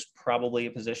GDTA, there's probably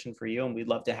a position for you, and we'd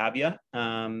love to have you.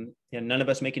 None of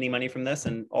us make any money from this,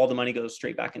 and all the money goes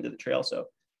straight back into the trail. So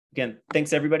again,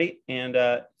 thanks everybody. And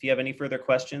if you have any further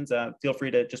questions, feel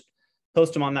free to just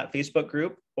post them on that Facebook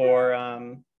group,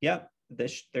 or yeah,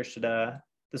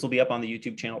 this will be up on the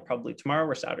YouTube channel probably tomorrow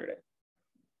or Saturday.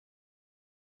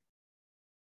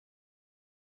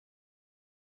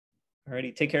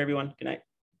 Alrighty, take care everyone. Good night.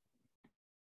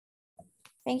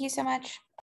 Thank you so much.